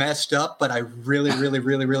incredibly messed up, but I really, really,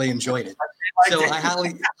 really, really enjoyed it. So I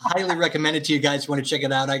highly recommend it to you guys if you want to check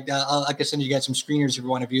it out. I can send you guys some screeners if you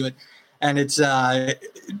want to view it. And it's, I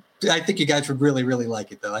think you guys would really, really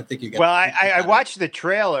like it, though. I think you guys. Well, I watched the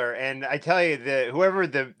trailer, and I tell you, whoever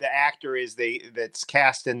the actor is, that's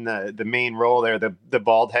cast in the main role there, the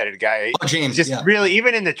bald headed guy, James, really,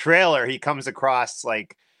 even in the trailer, he comes across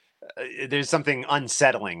like there's something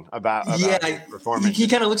unsettling about his performance. He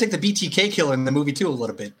kind of looks like the BTK killer in the movie too, a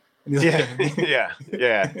little bit.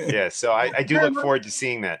 Yeah. So I do look forward to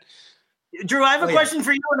seeing that. Drew, I have a question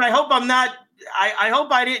for you, and I hope I'm not. I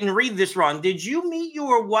hope I didn't read this wrong. Did you meet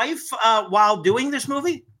your wife while doing this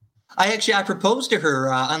movie? I proposed to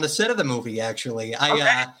her on the set of the movie. Actually,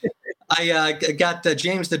 I got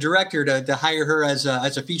James, the director, to hire her as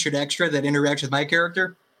a featured extra that interacts with my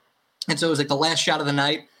character. And so it was like the last shot of the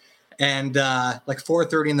night, and like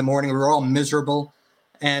 4:30 in the morning. We were all miserable,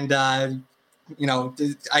 and I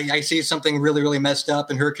see something really, really messed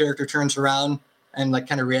up, and her character turns around and like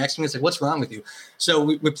kind of reacts to me. It's like, what's wrong with you? So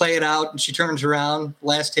we play it out, and she turns around,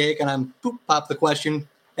 last take, and I'm pop the question.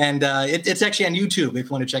 And it's actually on YouTube if you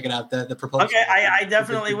want to check it out, the proposal. Okay, I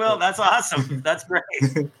definitely will. That's awesome. That's great.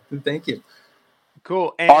 Thank you.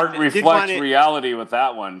 Cool. And art reflects reality with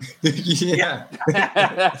that one. Yeah.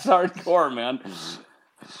 That's hardcore, man.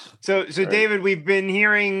 So David, we've been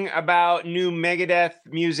hearing about new Megadeth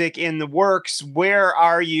music in the works. Where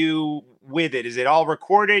are you with it? Is it all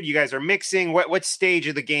recorded? You guys are mixing? What stage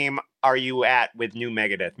of the game are you at with new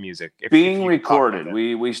Megadeth music? Being recorded.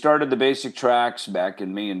 We started the basic tracks back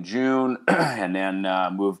in May and June, and then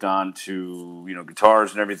moved on to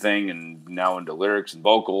guitars and everything, and now into lyrics and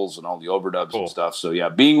vocals and all the overdubs and stuff. So yeah,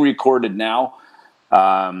 being recorded now.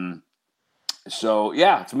 So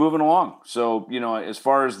yeah, it's moving along. So as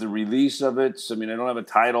far as the release of it, I don't have a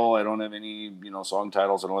title. I don't have any song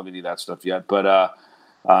titles. I don't have any of that stuff yet. But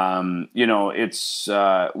it's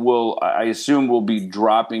I assume we'll be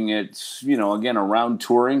dropping it, again around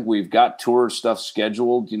touring. We've got tour stuff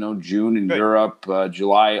scheduled, June in Europe,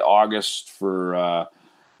 July, August for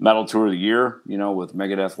Metal Tour of the Year, with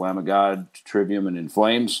Megadeth, Lamb of God, Trivium, and In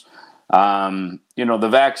Flames. The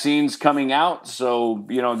vaccine's coming out, so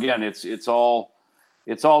again, it's all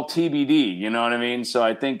TBD. You know what I mean? So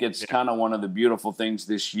I think it's kind of one of the beautiful things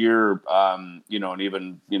this year. And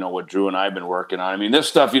even what Drew and I have been working on. I mean, this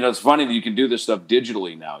stuff. It's funny that you can do this stuff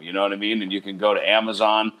digitally now. You know what I mean? And you can go to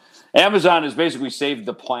Amazon. Amazon has basically saved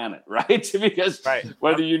the planet, right? Because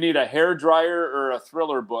whether you need a hairdryer or a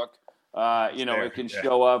Thriller book, it can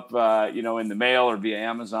show up, in the mail or via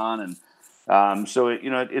Amazon and. So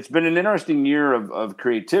it's been an interesting year of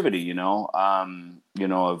creativity,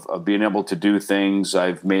 of being able to do things.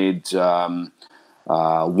 I've made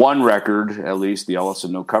one record, at least the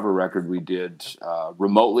Ellison No Cover record we did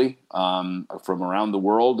remotely from around the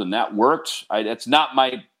world, and that worked. It's not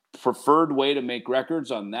my preferred way to make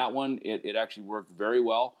records on that one. It actually worked very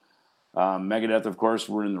well. Megadeth, of course,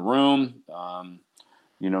 were in the room.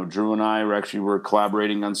 Drew and I were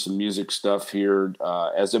collaborating on some music stuff here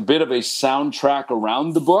as a bit of a soundtrack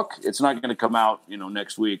around the book. It's not going to come out,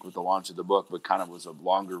 next week with the launch of the book, but kind of was a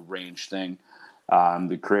longer range thing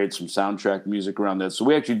to create some soundtrack music around that. So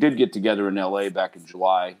we actually did get together in LA back in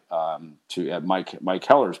July at Mike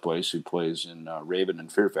Heller's place, who plays in Raven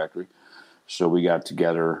and Fear Factory. So we got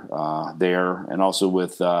together there, and also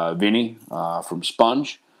with Vinny from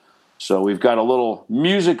Sponge. So we've got a little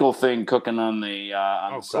musical thing cooking on the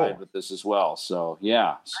side with this as well. So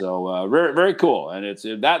yeah, very, very cool, and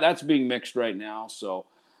that's being mixed right now. So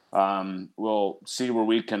we'll see where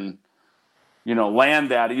we can, land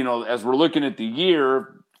that. As we're looking at the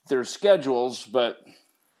year, there's schedules, but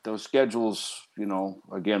those schedules,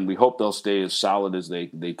 again, we hope they'll stay as solid as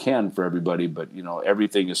they can for everybody. But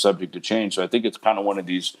everything is subject to change. So I think it's kind of one of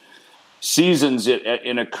these seasons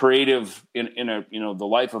in a creative, in the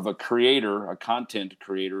life of a creator, a content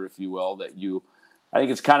creator, if you will, I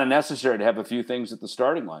think it's kind of necessary to have a few things at the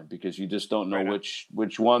starting line, because you just don't know which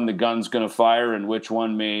one the gun's going to fire and which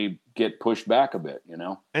one may get pushed back a bit,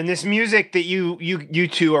 And this music that you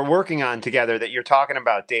two are working on together that you're talking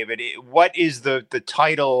about, David, what is the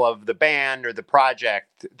title of the band or the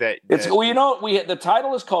project that the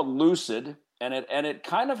title is called Lucid. And it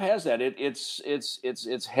kind of has that. It's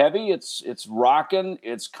heavy. It's rocking.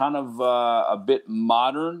 It's kind of a bit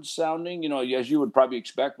modern sounding. As you would probably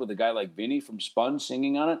expect with a guy like Vinny from Sponge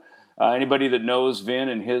singing on it. Anybody that knows Vin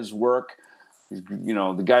and his work,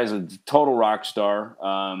 the guy's a total rock star.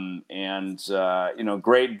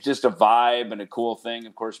 Great, just a vibe and a cool thing.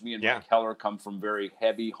 Of course, me and Mike Heller come from very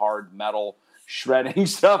heavy, hard metal, shredding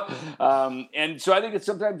stuff. And so I think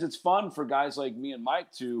sometimes it's fun for guys like me and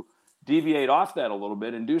Mike to deviate off that a little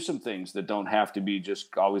bit and do some things that don't have to be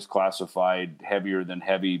just always classified heavier than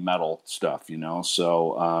heavy metal stuff, you know?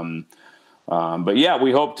 So, but yeah,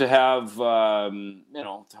 we hope to have, that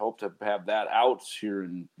out here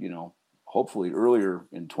in, hopefully earlier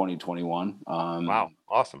in 2021. Wow.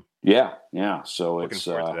 Awesome. Yeah. So looking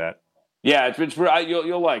forward to that. Yeah, it's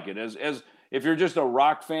you'll like it as if you're just a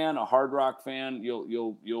rock fan, a hard rock fan,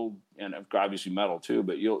 you'll and obviously metal too,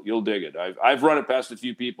 but you'll dig it. I've run it past a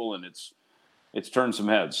few people and it's turned some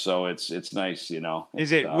heads, so it's nice,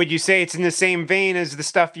 Is it? Would you say it's in the same vein as the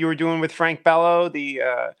stuff you were doing with Frank Bello? The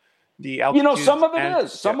some of it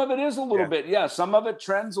is. Some of it is a little bit. Yeah, some of it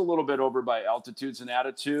trends a little bit over by Altitudes and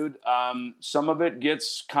Attitude. Some of it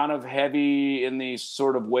gets kind of heavy in the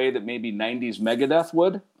sort of way that maybe 90s Megadeth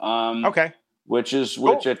would. Okay. Which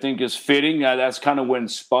I think is fitting. That's kind of when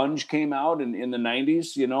Sponge came out in the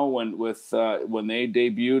 90s, when they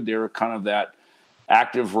debuted, they were kind of that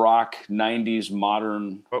active rock 90s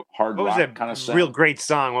modern hard rock kind of sound. Real great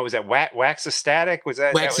song. What was that? Wax Ecstatic? Was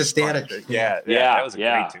that Wax Ecstatic? Yeah, that was a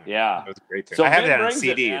great tune. Yeah. That was a great tune. So I have that on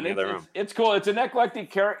CD in the other room. It's cool. It's an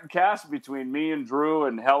eclectic cast between me and Drew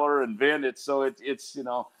and Heller and Vin. It's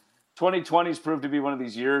 2020's proved to be one of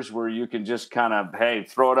these years where you can just kind of, hey,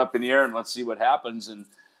 throw it up in the air and let's see what happens.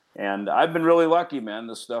 And I've been really lucky, man.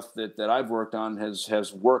 The stuff that I've worked on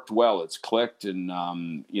has worked well. It's clicked,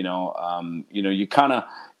 and you kind of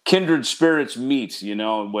kindred spirits meet.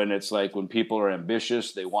 When it's like when people are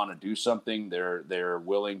ambitious, they want to do something. They're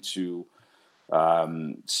willing to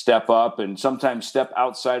step up and sometimes step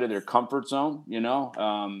outside of their comfort zone.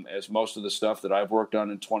 As most of the stuff that I've worked on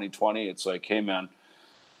in 2020, it's like, hey, man.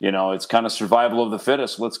 It's kind of survival of the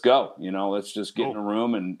fittest. Let's go. Let's just get in a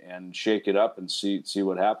room and shake it up and see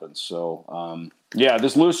what happens. So,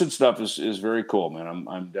 this Lucid stuff is very cool, man.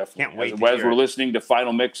 I'm definitely can't wait. As we're listening to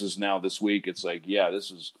final mixes now this week, it's like, yeah,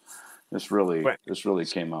 this really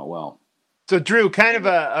came out well. So, Drew, kind of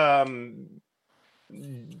a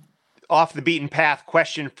off the beaten path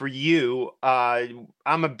question for you.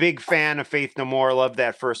 I'm a big fan of Faith No More. Love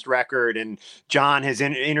that first record. And John has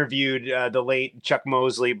interviewed the late Chuck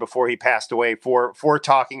Mosley before he passed away for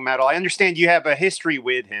Talking Metal. I understand you have a history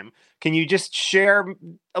with him. Can you just share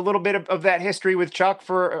a little bit of that history with Chuck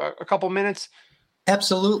for a couple minutes?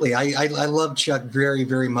 Absolutely. I love Chuck very,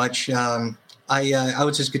 very much. I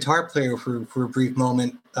was his guitar player for a brief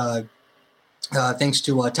moment, thanks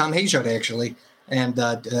to Tom Hazard, actually. And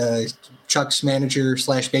Chuck's manager /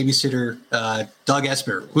 babysitter, Doug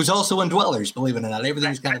Esper, who's also in Dwellers, believe it or not.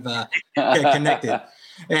 Everything's kind of connected.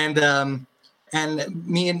 And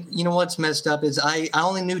me and what's messed up is I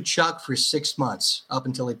only knew Chuck for 6 months up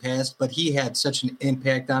until he passed, but he had such an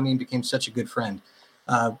impact on me and became such a good friend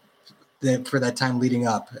for that time leading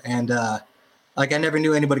up. And I never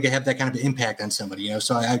knew anybody could have that kind of impact on somebody,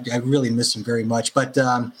 so I really miss him very much. But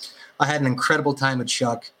I had an incredible time with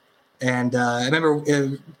Chuck. And I remember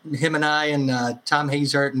him and I and Tom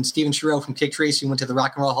Hazard and Steven Sherrill from Kick Tracy went to the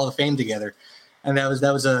Rock and Roll Hall of Fame together, and that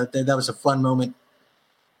was a fun moment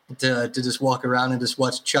to just walk around and just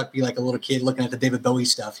watch Chuck be like a little kid looking at the David Bowie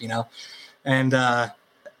stuff, and kind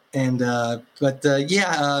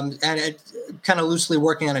of loosely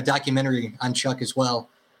working on a documentary on Chuck as well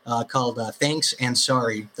called Thanks and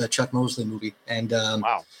Sorry, the Chuck Mosley movie, and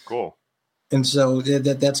wow, cool. And so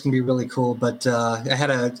that's going to be really cool. But I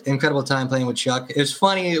had an incredible time playing with Chuck. It was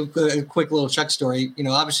funny, a quick little Chuck story.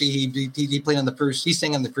 Obviously he played on he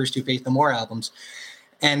sang on the first two Faith No More albums.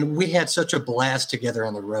 And we had such a blast together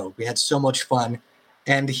on the road. We had so much fun.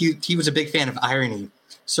 And he was a big fan of Irony.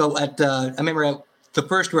 So I remember at the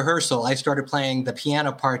first rehearsal, I started playing the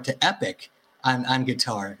piano part to Epic on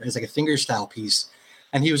guitar. It was like a fingerstyle piece.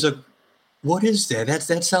 And he was like, "What is that?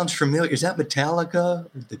 That sounds familiar. Is that Metallica or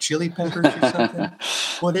the Chili Peppers or something?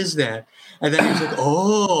 What is that?" And then he was like,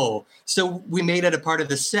 "Oh." So we made it a part of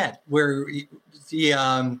the set where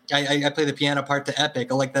I play the piano part to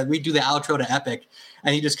Epic. We do the outro to Epic,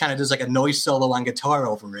 and he just kind of does like a noise solo on guitar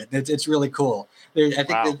over it. It's really cool. I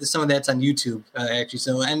think that some of that's on YouTube actually.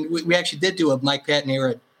 So, and we actually did do a Mike Patton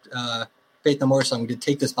era Faith No More song. We did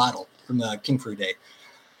Take This Bottle from King Fruit Day.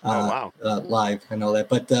 Live and all that.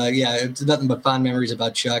 But it's nothing but fond memories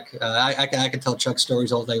about Chuck. I could tell Chuck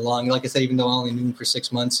stories all day long. Like I said, even though I only knew him for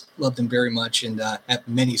 6 months, loved him very much and have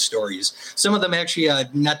many stories. Some of them actually,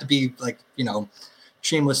 not to be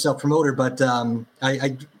shameless self-promoter, but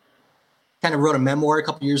I kind of wrote a memoir a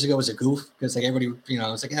couple years ago as a goof because everybody, I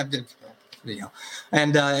was like,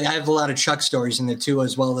 and I have a lot of Chuck stories in there too,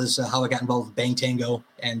 as well as how I got involved with Bang Tango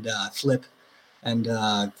and Flip and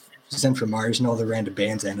Zen from Mars and all the random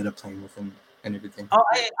bands I ended up playing with him. and everything. Oh,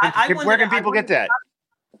 where can people get that?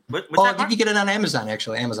 You can get it on Amazon,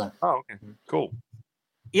 actually. Amazon. Oh, okay. Cool.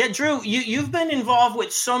 Yeah, Drew, you've been involved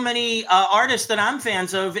with so many artists that I'm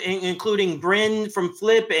fans of, including Bryn from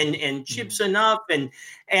Flip and Chips Enough, and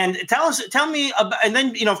tell me about, and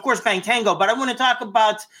then of course Bang Tango, but I want to talk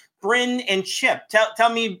about Bryn and Chip. Tell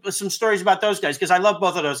me some stories about those guys, because I love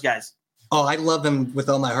both of those guys. Oh, I love them with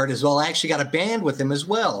all my heart as well. I actually got a band with them as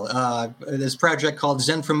well. This project called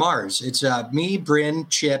Zen from Mars. It's me, Bryn,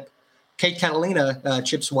 Chip, Kate Catalina,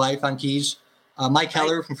 Chip's wife on keys. Mike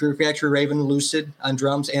Heller from Fear Factory Raven, Lucid on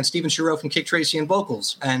drums, and Steven Shiro from Kick Tracy on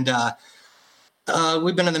vocals. And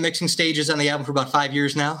we've been in the mixing stages on the album for about 5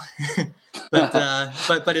 years now,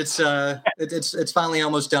 but it's finally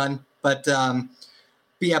almost done. But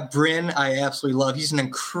yeah, Bryn, I absolutely love. He's an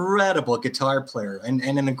incredible guitar player and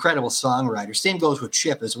an incredible songwriter. Same goes with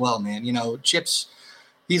Chip as well, man. Chip's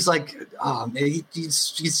he's like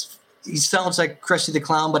he sounds like Krusty the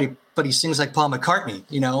Clown, but he sings like Paul McCartney.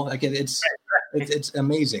 It's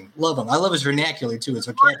amazing. Love him. I love his vernacular too. His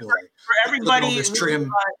vocabulary. For everybody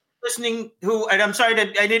listening, and I'm sorry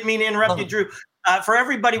I didn't mean to interrupt you, Drew. For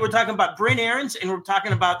everybody, we're talking about Bryn Ahrens, and we're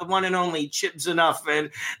talking about the one and only Chips Enough. And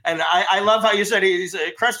I love how you said he's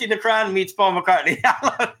Krusty the Clown meets Paul McCartney.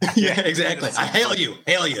 Yeah, exactly. I hail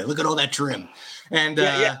you. Look at all that trim. And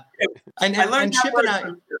and Chip and I.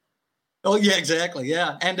 Oh, yeah, exactly.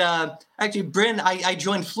 Yeah. And actually, Bryn, I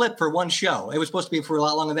joined Flip for one show. It was supposed to be for a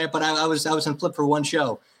lot longer than that, but I was in Flip for one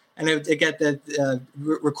show. And it got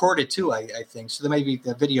recorded too, I think. So there may be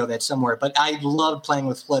the video that's somewhere. But I loved playing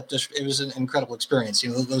with Flip. It was an incredible experience.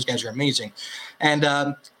 Those guys are amazing. And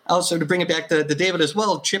also to bring it back to David as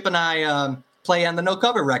well, Chip and I play on the No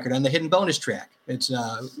Cover record, on the hidden bonus track. It's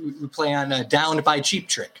we play on Downed by Cheap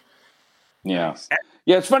Trick. Yeah.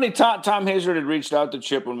 Yeah, it's funny. Tom Hazard had reached out to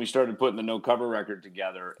Chip when we started putting the No Cover record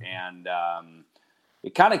together, and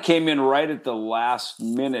it kind of came in right at the last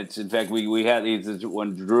minute. In fact, we had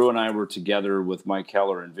when Drew and I were together with Mike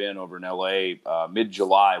Keller and Vin over in L.A.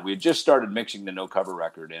 Mid-July. We had just started mixing the No Cover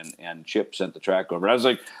record, and Chip sent the track over. I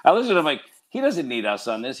listened to him like, he doesn't need us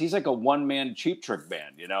on this. He's like a one-man Cheap Trick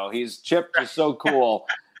band, Chip is so cool,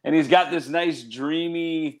 and he's got this nice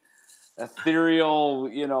dreamy,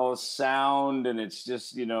 ethereal, sound, and it's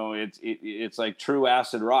just, it's like true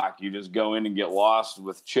acid rock. You just go in and get lost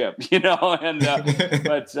with Chip, and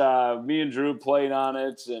but me and Drew played on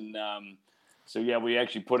it, and so yeah, we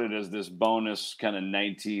actually put it as this bonus kind of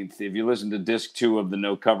 19th. If you listen to disc 2 of the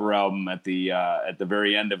No Cover album, at the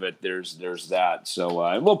very end of it, there's that.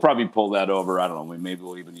 So we'll probably pull that over. I don't know. Maybe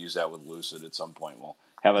we'll even use that with Lucid at some point. We'll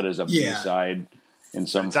have it as a B-side in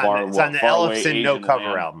some it's on the Ellefson No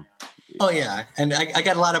Cover album. Oh yeah, and I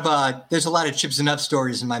got a lot of there's a lot of Chips Enough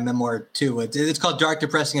stories in my memoir too. It's called Dark,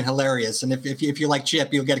 Depressing, and Hilarious. And if you like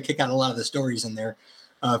Chip, you'll get a kick out of a lot of the stories in there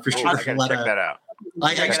for sure. I gotta check that out.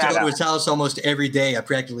 I used to go to his house almost every day. I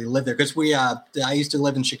practically lived there because I used to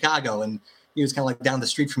live in Chicago, and he was kind of like down the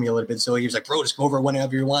street from me a little bit. So he was like, "Bro, just go over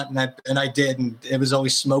whenever you want," and I did, and it was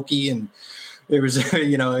always smoky, and it was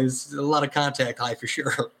it was a lot of contact high for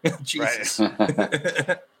sure. Jesus.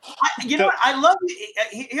 Right. I love.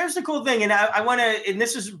 Here's the cool thing, and I want to. And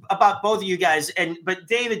this is about both of you guys. But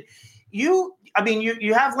David, you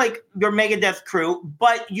have like your Megadeth crew,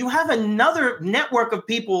 but you have another network of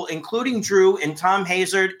people, including Drew and Tom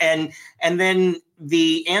Hazard, and then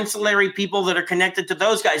the ancillary people that are connected to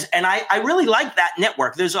those guys. And I really like that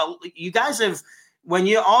network. You guys have, when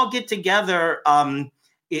you all get together,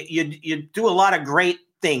 you do a lot of great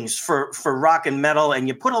things for rock and metal, and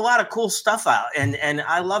you put a lot of cool stuff out, and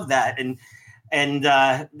I love that, and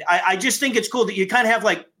I just think it's cool that you kind of have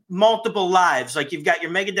like multiple lives. Like you've got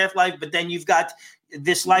your Megadeth life, but then you've got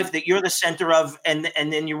this life that you're the center of, and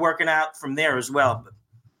then you're working out from there as well.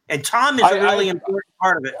 And Tom is a really important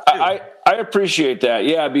part of it too. I appreciate that,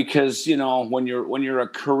 yeah, because when you're a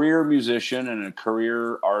career musician and a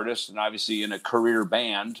career artist, and obviously in a career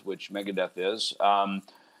band, which Megadeth is.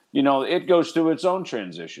 It goes through its own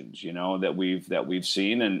transitions, that we've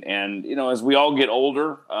seen. And as we all get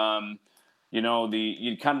older,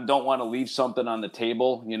 you kind of don't want to leave something on the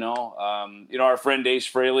table, our friend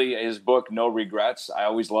Ace Frehley, his book, No Regrets. I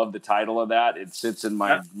always love the title of that. It sits in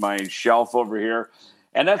my shelf over here.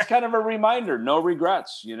 And that's kind of a reminder, no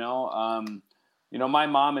regrets, my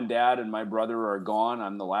mom and dad and my brother are gone.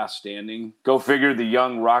 I'm the last standing. Go figure, the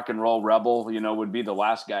young rock and roll rebel, would be the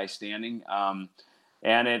last guy standing.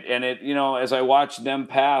 And it, as I watched them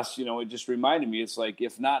pass, it just reminded me, it's like,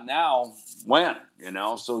 if not now, when,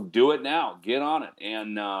 so do it now, get on it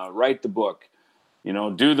and write the book,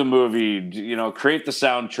 do the movie, create the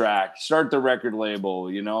soundtrack, start the record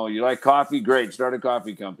label, you like coffee, great, start a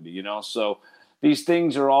coffee company, so these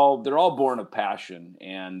things they're all born of passion.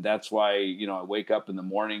 And that's why, I wake up in the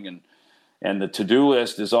morning and the to-do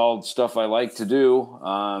list is all stuff I like to do.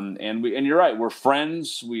 And you're right, we're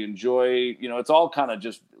friends. We enjoy, it's all kind of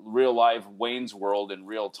just real life Wayne's World in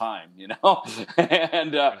real time, and,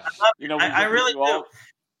 I really do.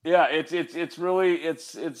 Yeah, it's really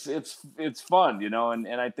it's fun,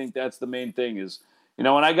 and I think that's the main thing is, when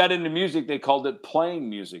I got into music, they called it playing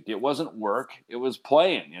music. It wasn't work, it was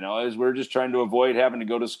playing, as we're just trying to avoid having to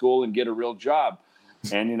go to school and get a real job.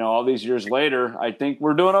 And, all these years later, I think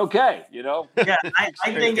we're doing okay, Yeah, I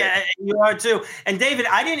think you are too. And David,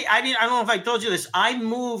 I don't know if I told you this. I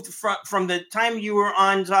moved from the time you were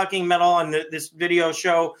on Talking Metal on this video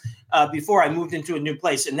show before I moved into a new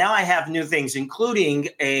place. And now I have new things, including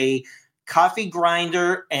a coffee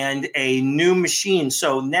grinder and a new machine.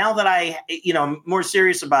 So now that I'm more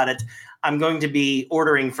serious about it, I'm going to be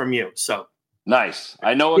ordering from you. So. Nice.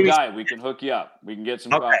 I know a guy. We can hook you up. We can get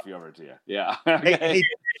some coffee over to you. Yeah.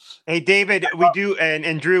 Hey, David, we do,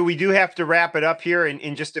 and Drew, we do have to wrap it up here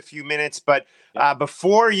in just a few minutes. But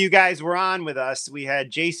before you guys were on with us, we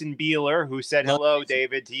had Jason Beeler, who said hello,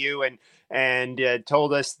 David, to you, and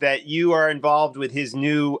told us that you are involved with his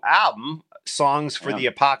new album, Songs for the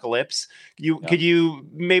Apocalypse. Could you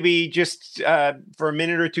maybe just for a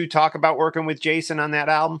minute or two talk about working with Jason on that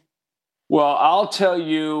album? Well, I'll tell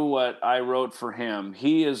you what I wrote for him.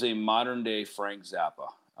 He is a modern day Frank Zappa.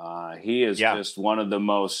 He is just one of the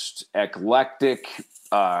most eclectic,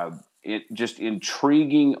 just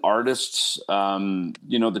intriguing artists.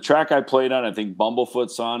 The track I played on, I think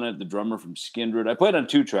Bumblefoot's on it, the drummer from Skindred. I played on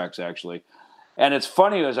 2 tracks, actually. And it's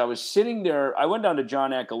funny, as I was sitting there, I went down to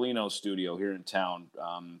John Aquilino's studio here in town,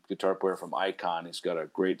 guitar player from Icon. He's got a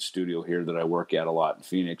great studio here that I work at a lot in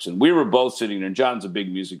Phoenix. And we were both sitting there. John's a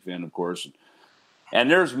big music fan, of course. And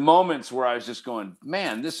there's moments where I was just going,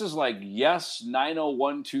 man, this is like Yes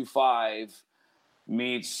 90125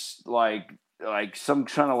 meets like some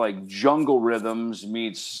kind of like Jungle Rhythms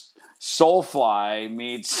meets Soulfly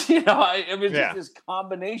meets, just this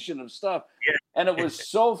combination of stuff. Yeah. And it was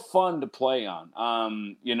so fun to play on.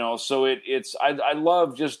 So I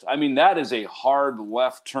love that is a hard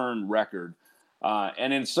left turn record.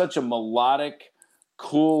 And in such a melodic,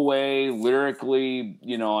 cool way, lyrically,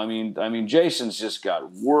 Jason's just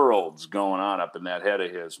got worlds going on up in that head of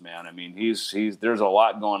his, man. He's there's a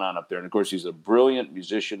lot going on up there. And of course he's a brilliant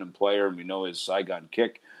musician and player. We know his Saigon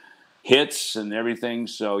Kick hits and everything.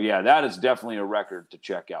 So that is definitely a record to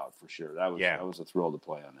check out for sure. That was a thrill to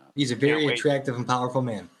play on that. He's a very attractive and powerful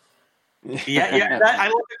man. I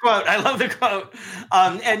love the quote.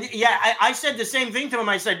 I said the same thing to him.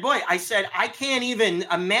 I said, I can't even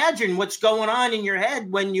imagine what's going on in your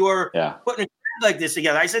head when you're putting a track like this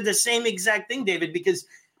together. I said the same exact thing, David, because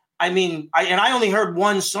I only heard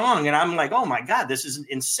one song and I'm like, oh my God, this is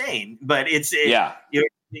insane. But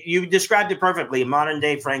you described it perfectly, modern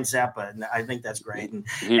day Frank Zappa, and I think that's great.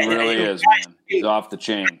 He really is, man. He's off the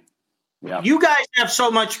chain. Yeah. You guys have so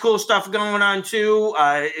much cool stuff going on too,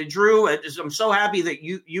 Drew. I'm so happy that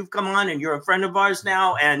you've come on and you're a friend of ours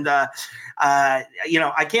now, and I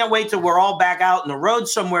can't wait till we're all back out on the road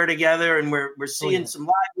somewhere together and we're seeing some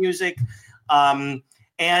live music. But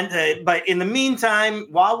in the meantime,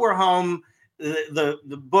 while we're home. The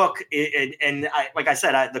book and like I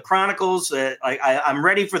said, the Chronicles. I'm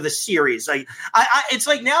ready for the series. It's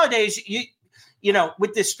like nowadays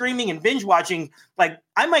with this streaming and binge watching. Like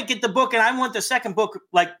I might get the book and I want the second book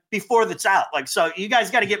like before that's out. Like so, you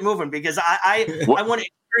guys got to get moving because I want to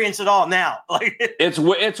experience it all now. Like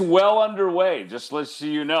it's well underway. Just let's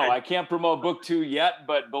see I can't promote book 2 yet,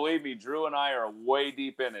 but believe me, Drew and I are way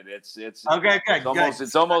deep in it. It's okay.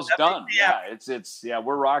 It's almost done.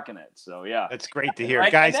 We're rocking it. So that's great to hear,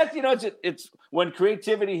 guys. And that's it's when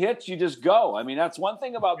creativity hits, you just go. That's one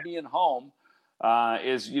thing about being home.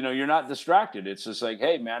 Is you're not distracted. It's just like,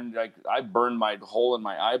 hey man, like I burned my hole in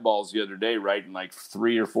my eyeballs the other day writing like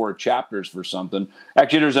 3 or 4 chapters for something.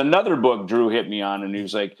 Actually, there's another book Drew hit me on, and he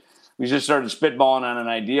was like, we just started spitballing on an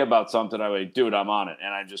idea about something. I was like, dude, I'm on it,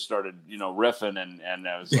 and I just started riffing, and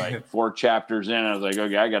I was like 4 chapters in, and I was like,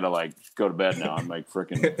 okay, I gotta like go to bed now. I'm like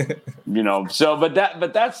freaking So, but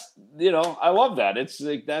that's I love that. It's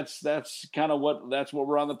like that's kind of what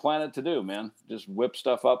we're on the planet to do, man. Just whip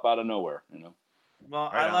stuff up out of nowhere. Well,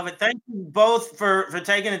 I love it. Thank you both for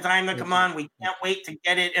taking the time to come on. We can't wait to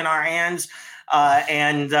get it in our hands.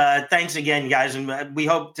 And thanks again, guys. And we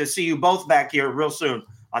hope to see you both back here real soon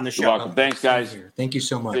on the show. You're welcome. Thanks, guys. Thank you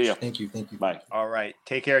so much. See ya. Thank you. Bye. All right.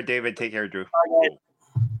 Take care, David. Take care, Drew. All right.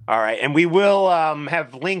 All right. And we will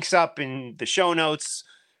have links up in the show notes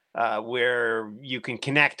where you can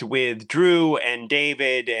connect with Drew and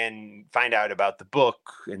David and find out about the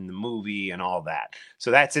book and the movie and all that.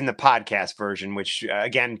 So that's in the podcast version, which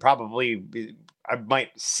again, probably I might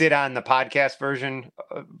sit on the podcast version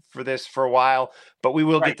for this for a while, but we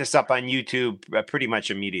will get this up on YouTube pretty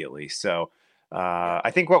much immediately. So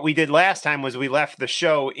I think what we did last time was we left the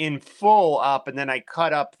show in full up and then I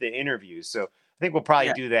cut up the interviews. So I think we'll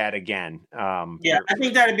probably do that again. I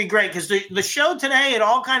think that'd be great because the show today, it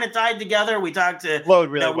all kind of tied together. We talked to flowed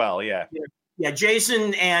really well. Yeah. Yeah.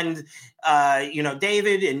 Jason and,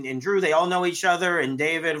 David and Drew, they all know each other. And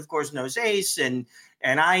David, of course, knows Ace. And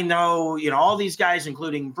I know, all these guys,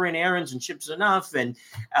 including Bryn Aarons and Chips Enough. And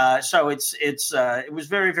so it was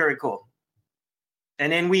very, very cool.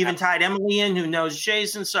 And then we even tied Emily in, who knows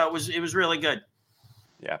Jason. So it was really good.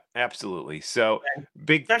 Yeah, absolutely. So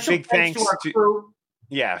big thanks to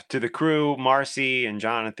the crew, Marcy and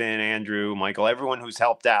Jonathan, Andrew, Michael, everyone who's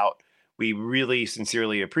helped out. We really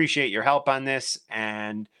sincerely appreciate your help on this.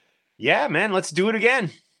 And yeah, man, let's do it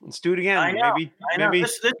again. I know. Maybe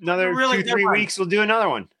this another really 2-3 weeks we'll do another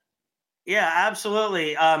one. Yeah,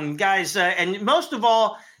 absolutely. Guys, and most of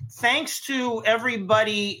all, thanks to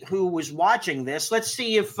everybody who was watching this. Let's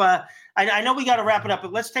see if I know we got to wrap it up,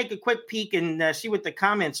 but let's take a quick peek and see what the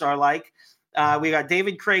comments are like. We got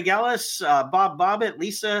David Craig Ellis, Bob Bobbitt,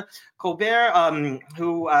 Lisa Colbert,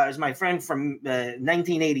 who is my friend from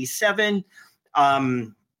 1987.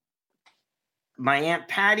 My Aunt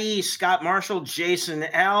Patty, Scott Marshall, Jason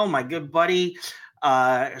L., my good buddy,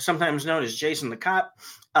 sometimes known as Jason the Cop.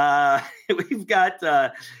 We've got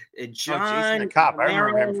John. Jason the Cop. I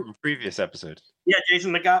remember him from a previous episode. Yeah,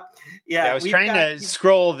 Jason the Cop. Yeah, I was trying to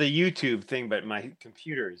scroll the YouTube thing, but my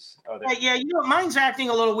computer's. Mine's acting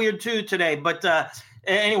a little weird too today. But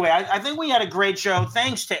anyway, I think we had a great show.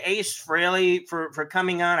 Thanks to Ace Frehley for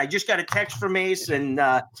coming on. I just got a text from Ace, and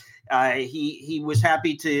he was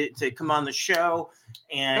happy to come on the show.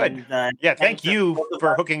 And thank you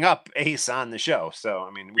for hooking up Ace on the show. So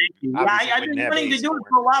I mean, I've been wanting to do it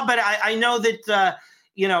for a while, but I know that.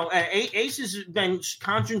 Ace has been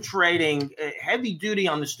concentrating heavy duty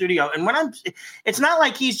on the studio. And it's not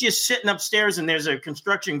like he's just sitting upstairs and there's a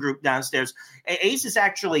construction group downstairs. Ace is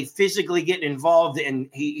actually physically getting involved, and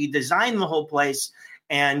he designed the whole place.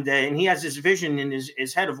 And he has this vision in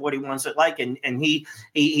his head of what he wants it like. And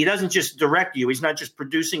he doesn't just direct you. He's not just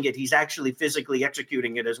producing it. He's actually physically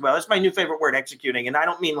executing it as well. That's my new favorite word, executing. And I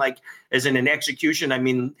don't mean like as in an execution. I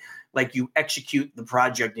mean like you execute the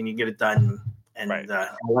project and you get it done. And I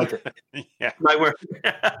like it. Yeah. My word.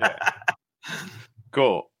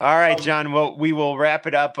 Cool. All right, John. Well, we will wrap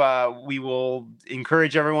it up. We will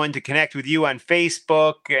encourage everyone to connect with you on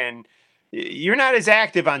Facebook, and you're not as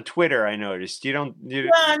active on Twitter, I noticed. No,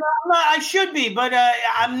 I should be, but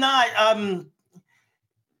I'm not.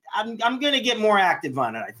 I'm going to get more active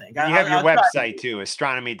on it, I think. You have your website too,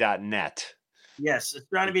 astronomy.net. Yes,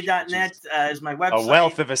 astronomy.net is my website. A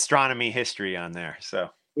wealth of astronomy history on there. So.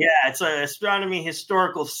 Yeah, it's an astronomy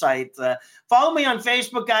historical site. Follow me on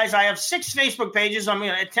Facebook, guys. I have 6 Facebook pages. I'm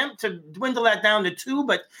going to attempt to dwindle that down to 2,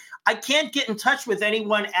 but I can't get in touch with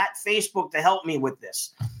anyone at Facebook to help me with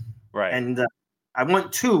this. Right. And I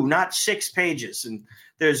want 2, not 6 pages. And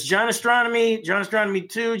there's John Astronomy, John Astronomy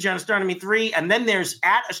 2, John Astronomy 3, and then there's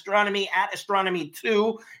 @Astronomy, @Astronomy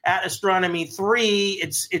 2, @Astronomy 3.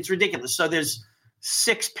 It's ridiculous. So there's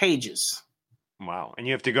 6 pages. Wow. And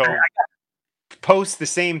you have to go post the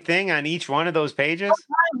same thing on each one of those pages?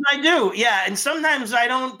 Sometimes I do, yeah. And sometimes I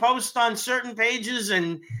don't post on certain pages,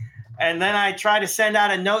 and then I try to send out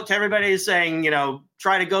a note to everybody saying,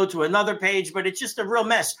 try to go to another page, but it's just a real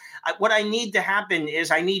mess. What I need to happen is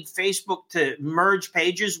I need Facebook to merge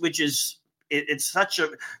pages, which is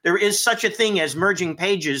there is such a thing as merging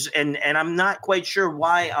pages, and I'm not quite sure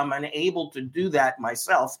why I'm unable to do that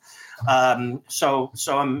myself. So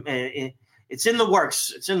I'm it's in the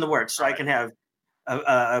works. It's in the works. So I can have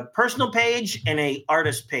a personal page and a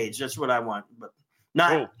artist page. That's what I want, but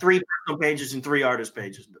not 3 personal pages and 3 artist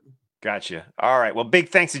pages. Gotcha. All right. Well, big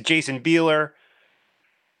thanks to Jason Beeler,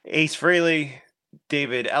 Ace Frehley,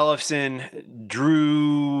 David Ellefson,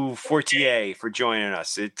 Drew Fortier for joining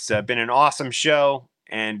us. It's been an awesome show,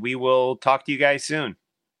 and we will talk to you guys soon.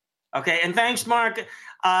 Okay. And thanks, Mark.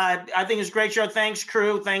 I think it's a great show. Thanks,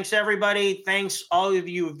 crew. Thanks, everybody. Thanks, all of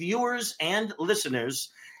you viewers and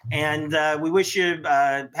listeners. And we wish you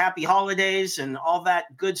happy holidays and all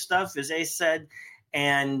that good stuff, as Ace said.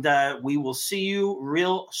 And we will see you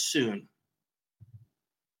real soon.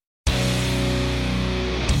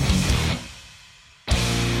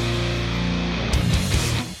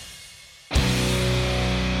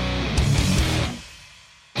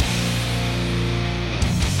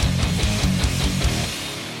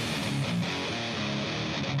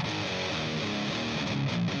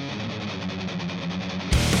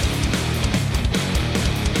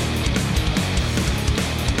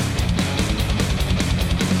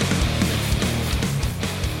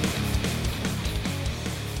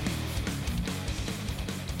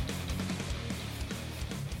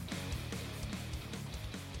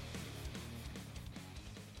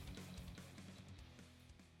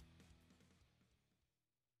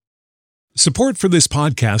 Support for this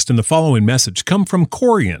podcast and the following message come from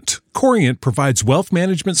Corient. Corient provides wealth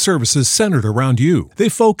management services centered around you. They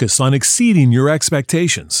focus on exceeding your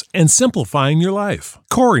expectations and simplifying your life.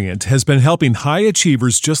 Corient has been helping high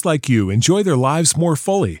achievers just like you enjoy their lives more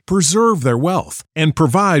fully, preserve their wealth, and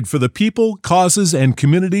provide for the people, causes, and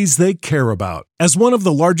communities they care about. As one of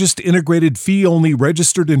the largest integrated fee-only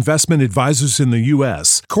registered investment advisors in the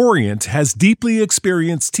U.S., Corient has deeply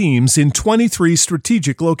experienced teams in 23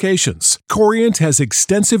 strategic locations. Corient has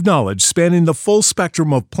extensive knowledge spanning the full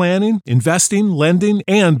spectrum of planning, investing, lending,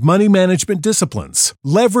 and money management disciplines.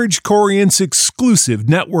 Leverage Corient's exclusive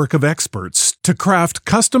network of experts to craft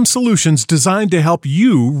custom solutions designed to help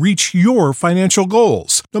you reach your financial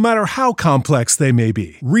goals, no matter how complex they may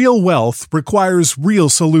be. Real wealth requires real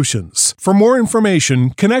solutions. For more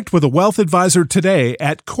information, connect with a wealth advisor today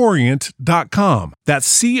at Corient.com.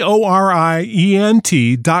 That's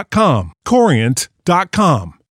Corient.com. Corient.com.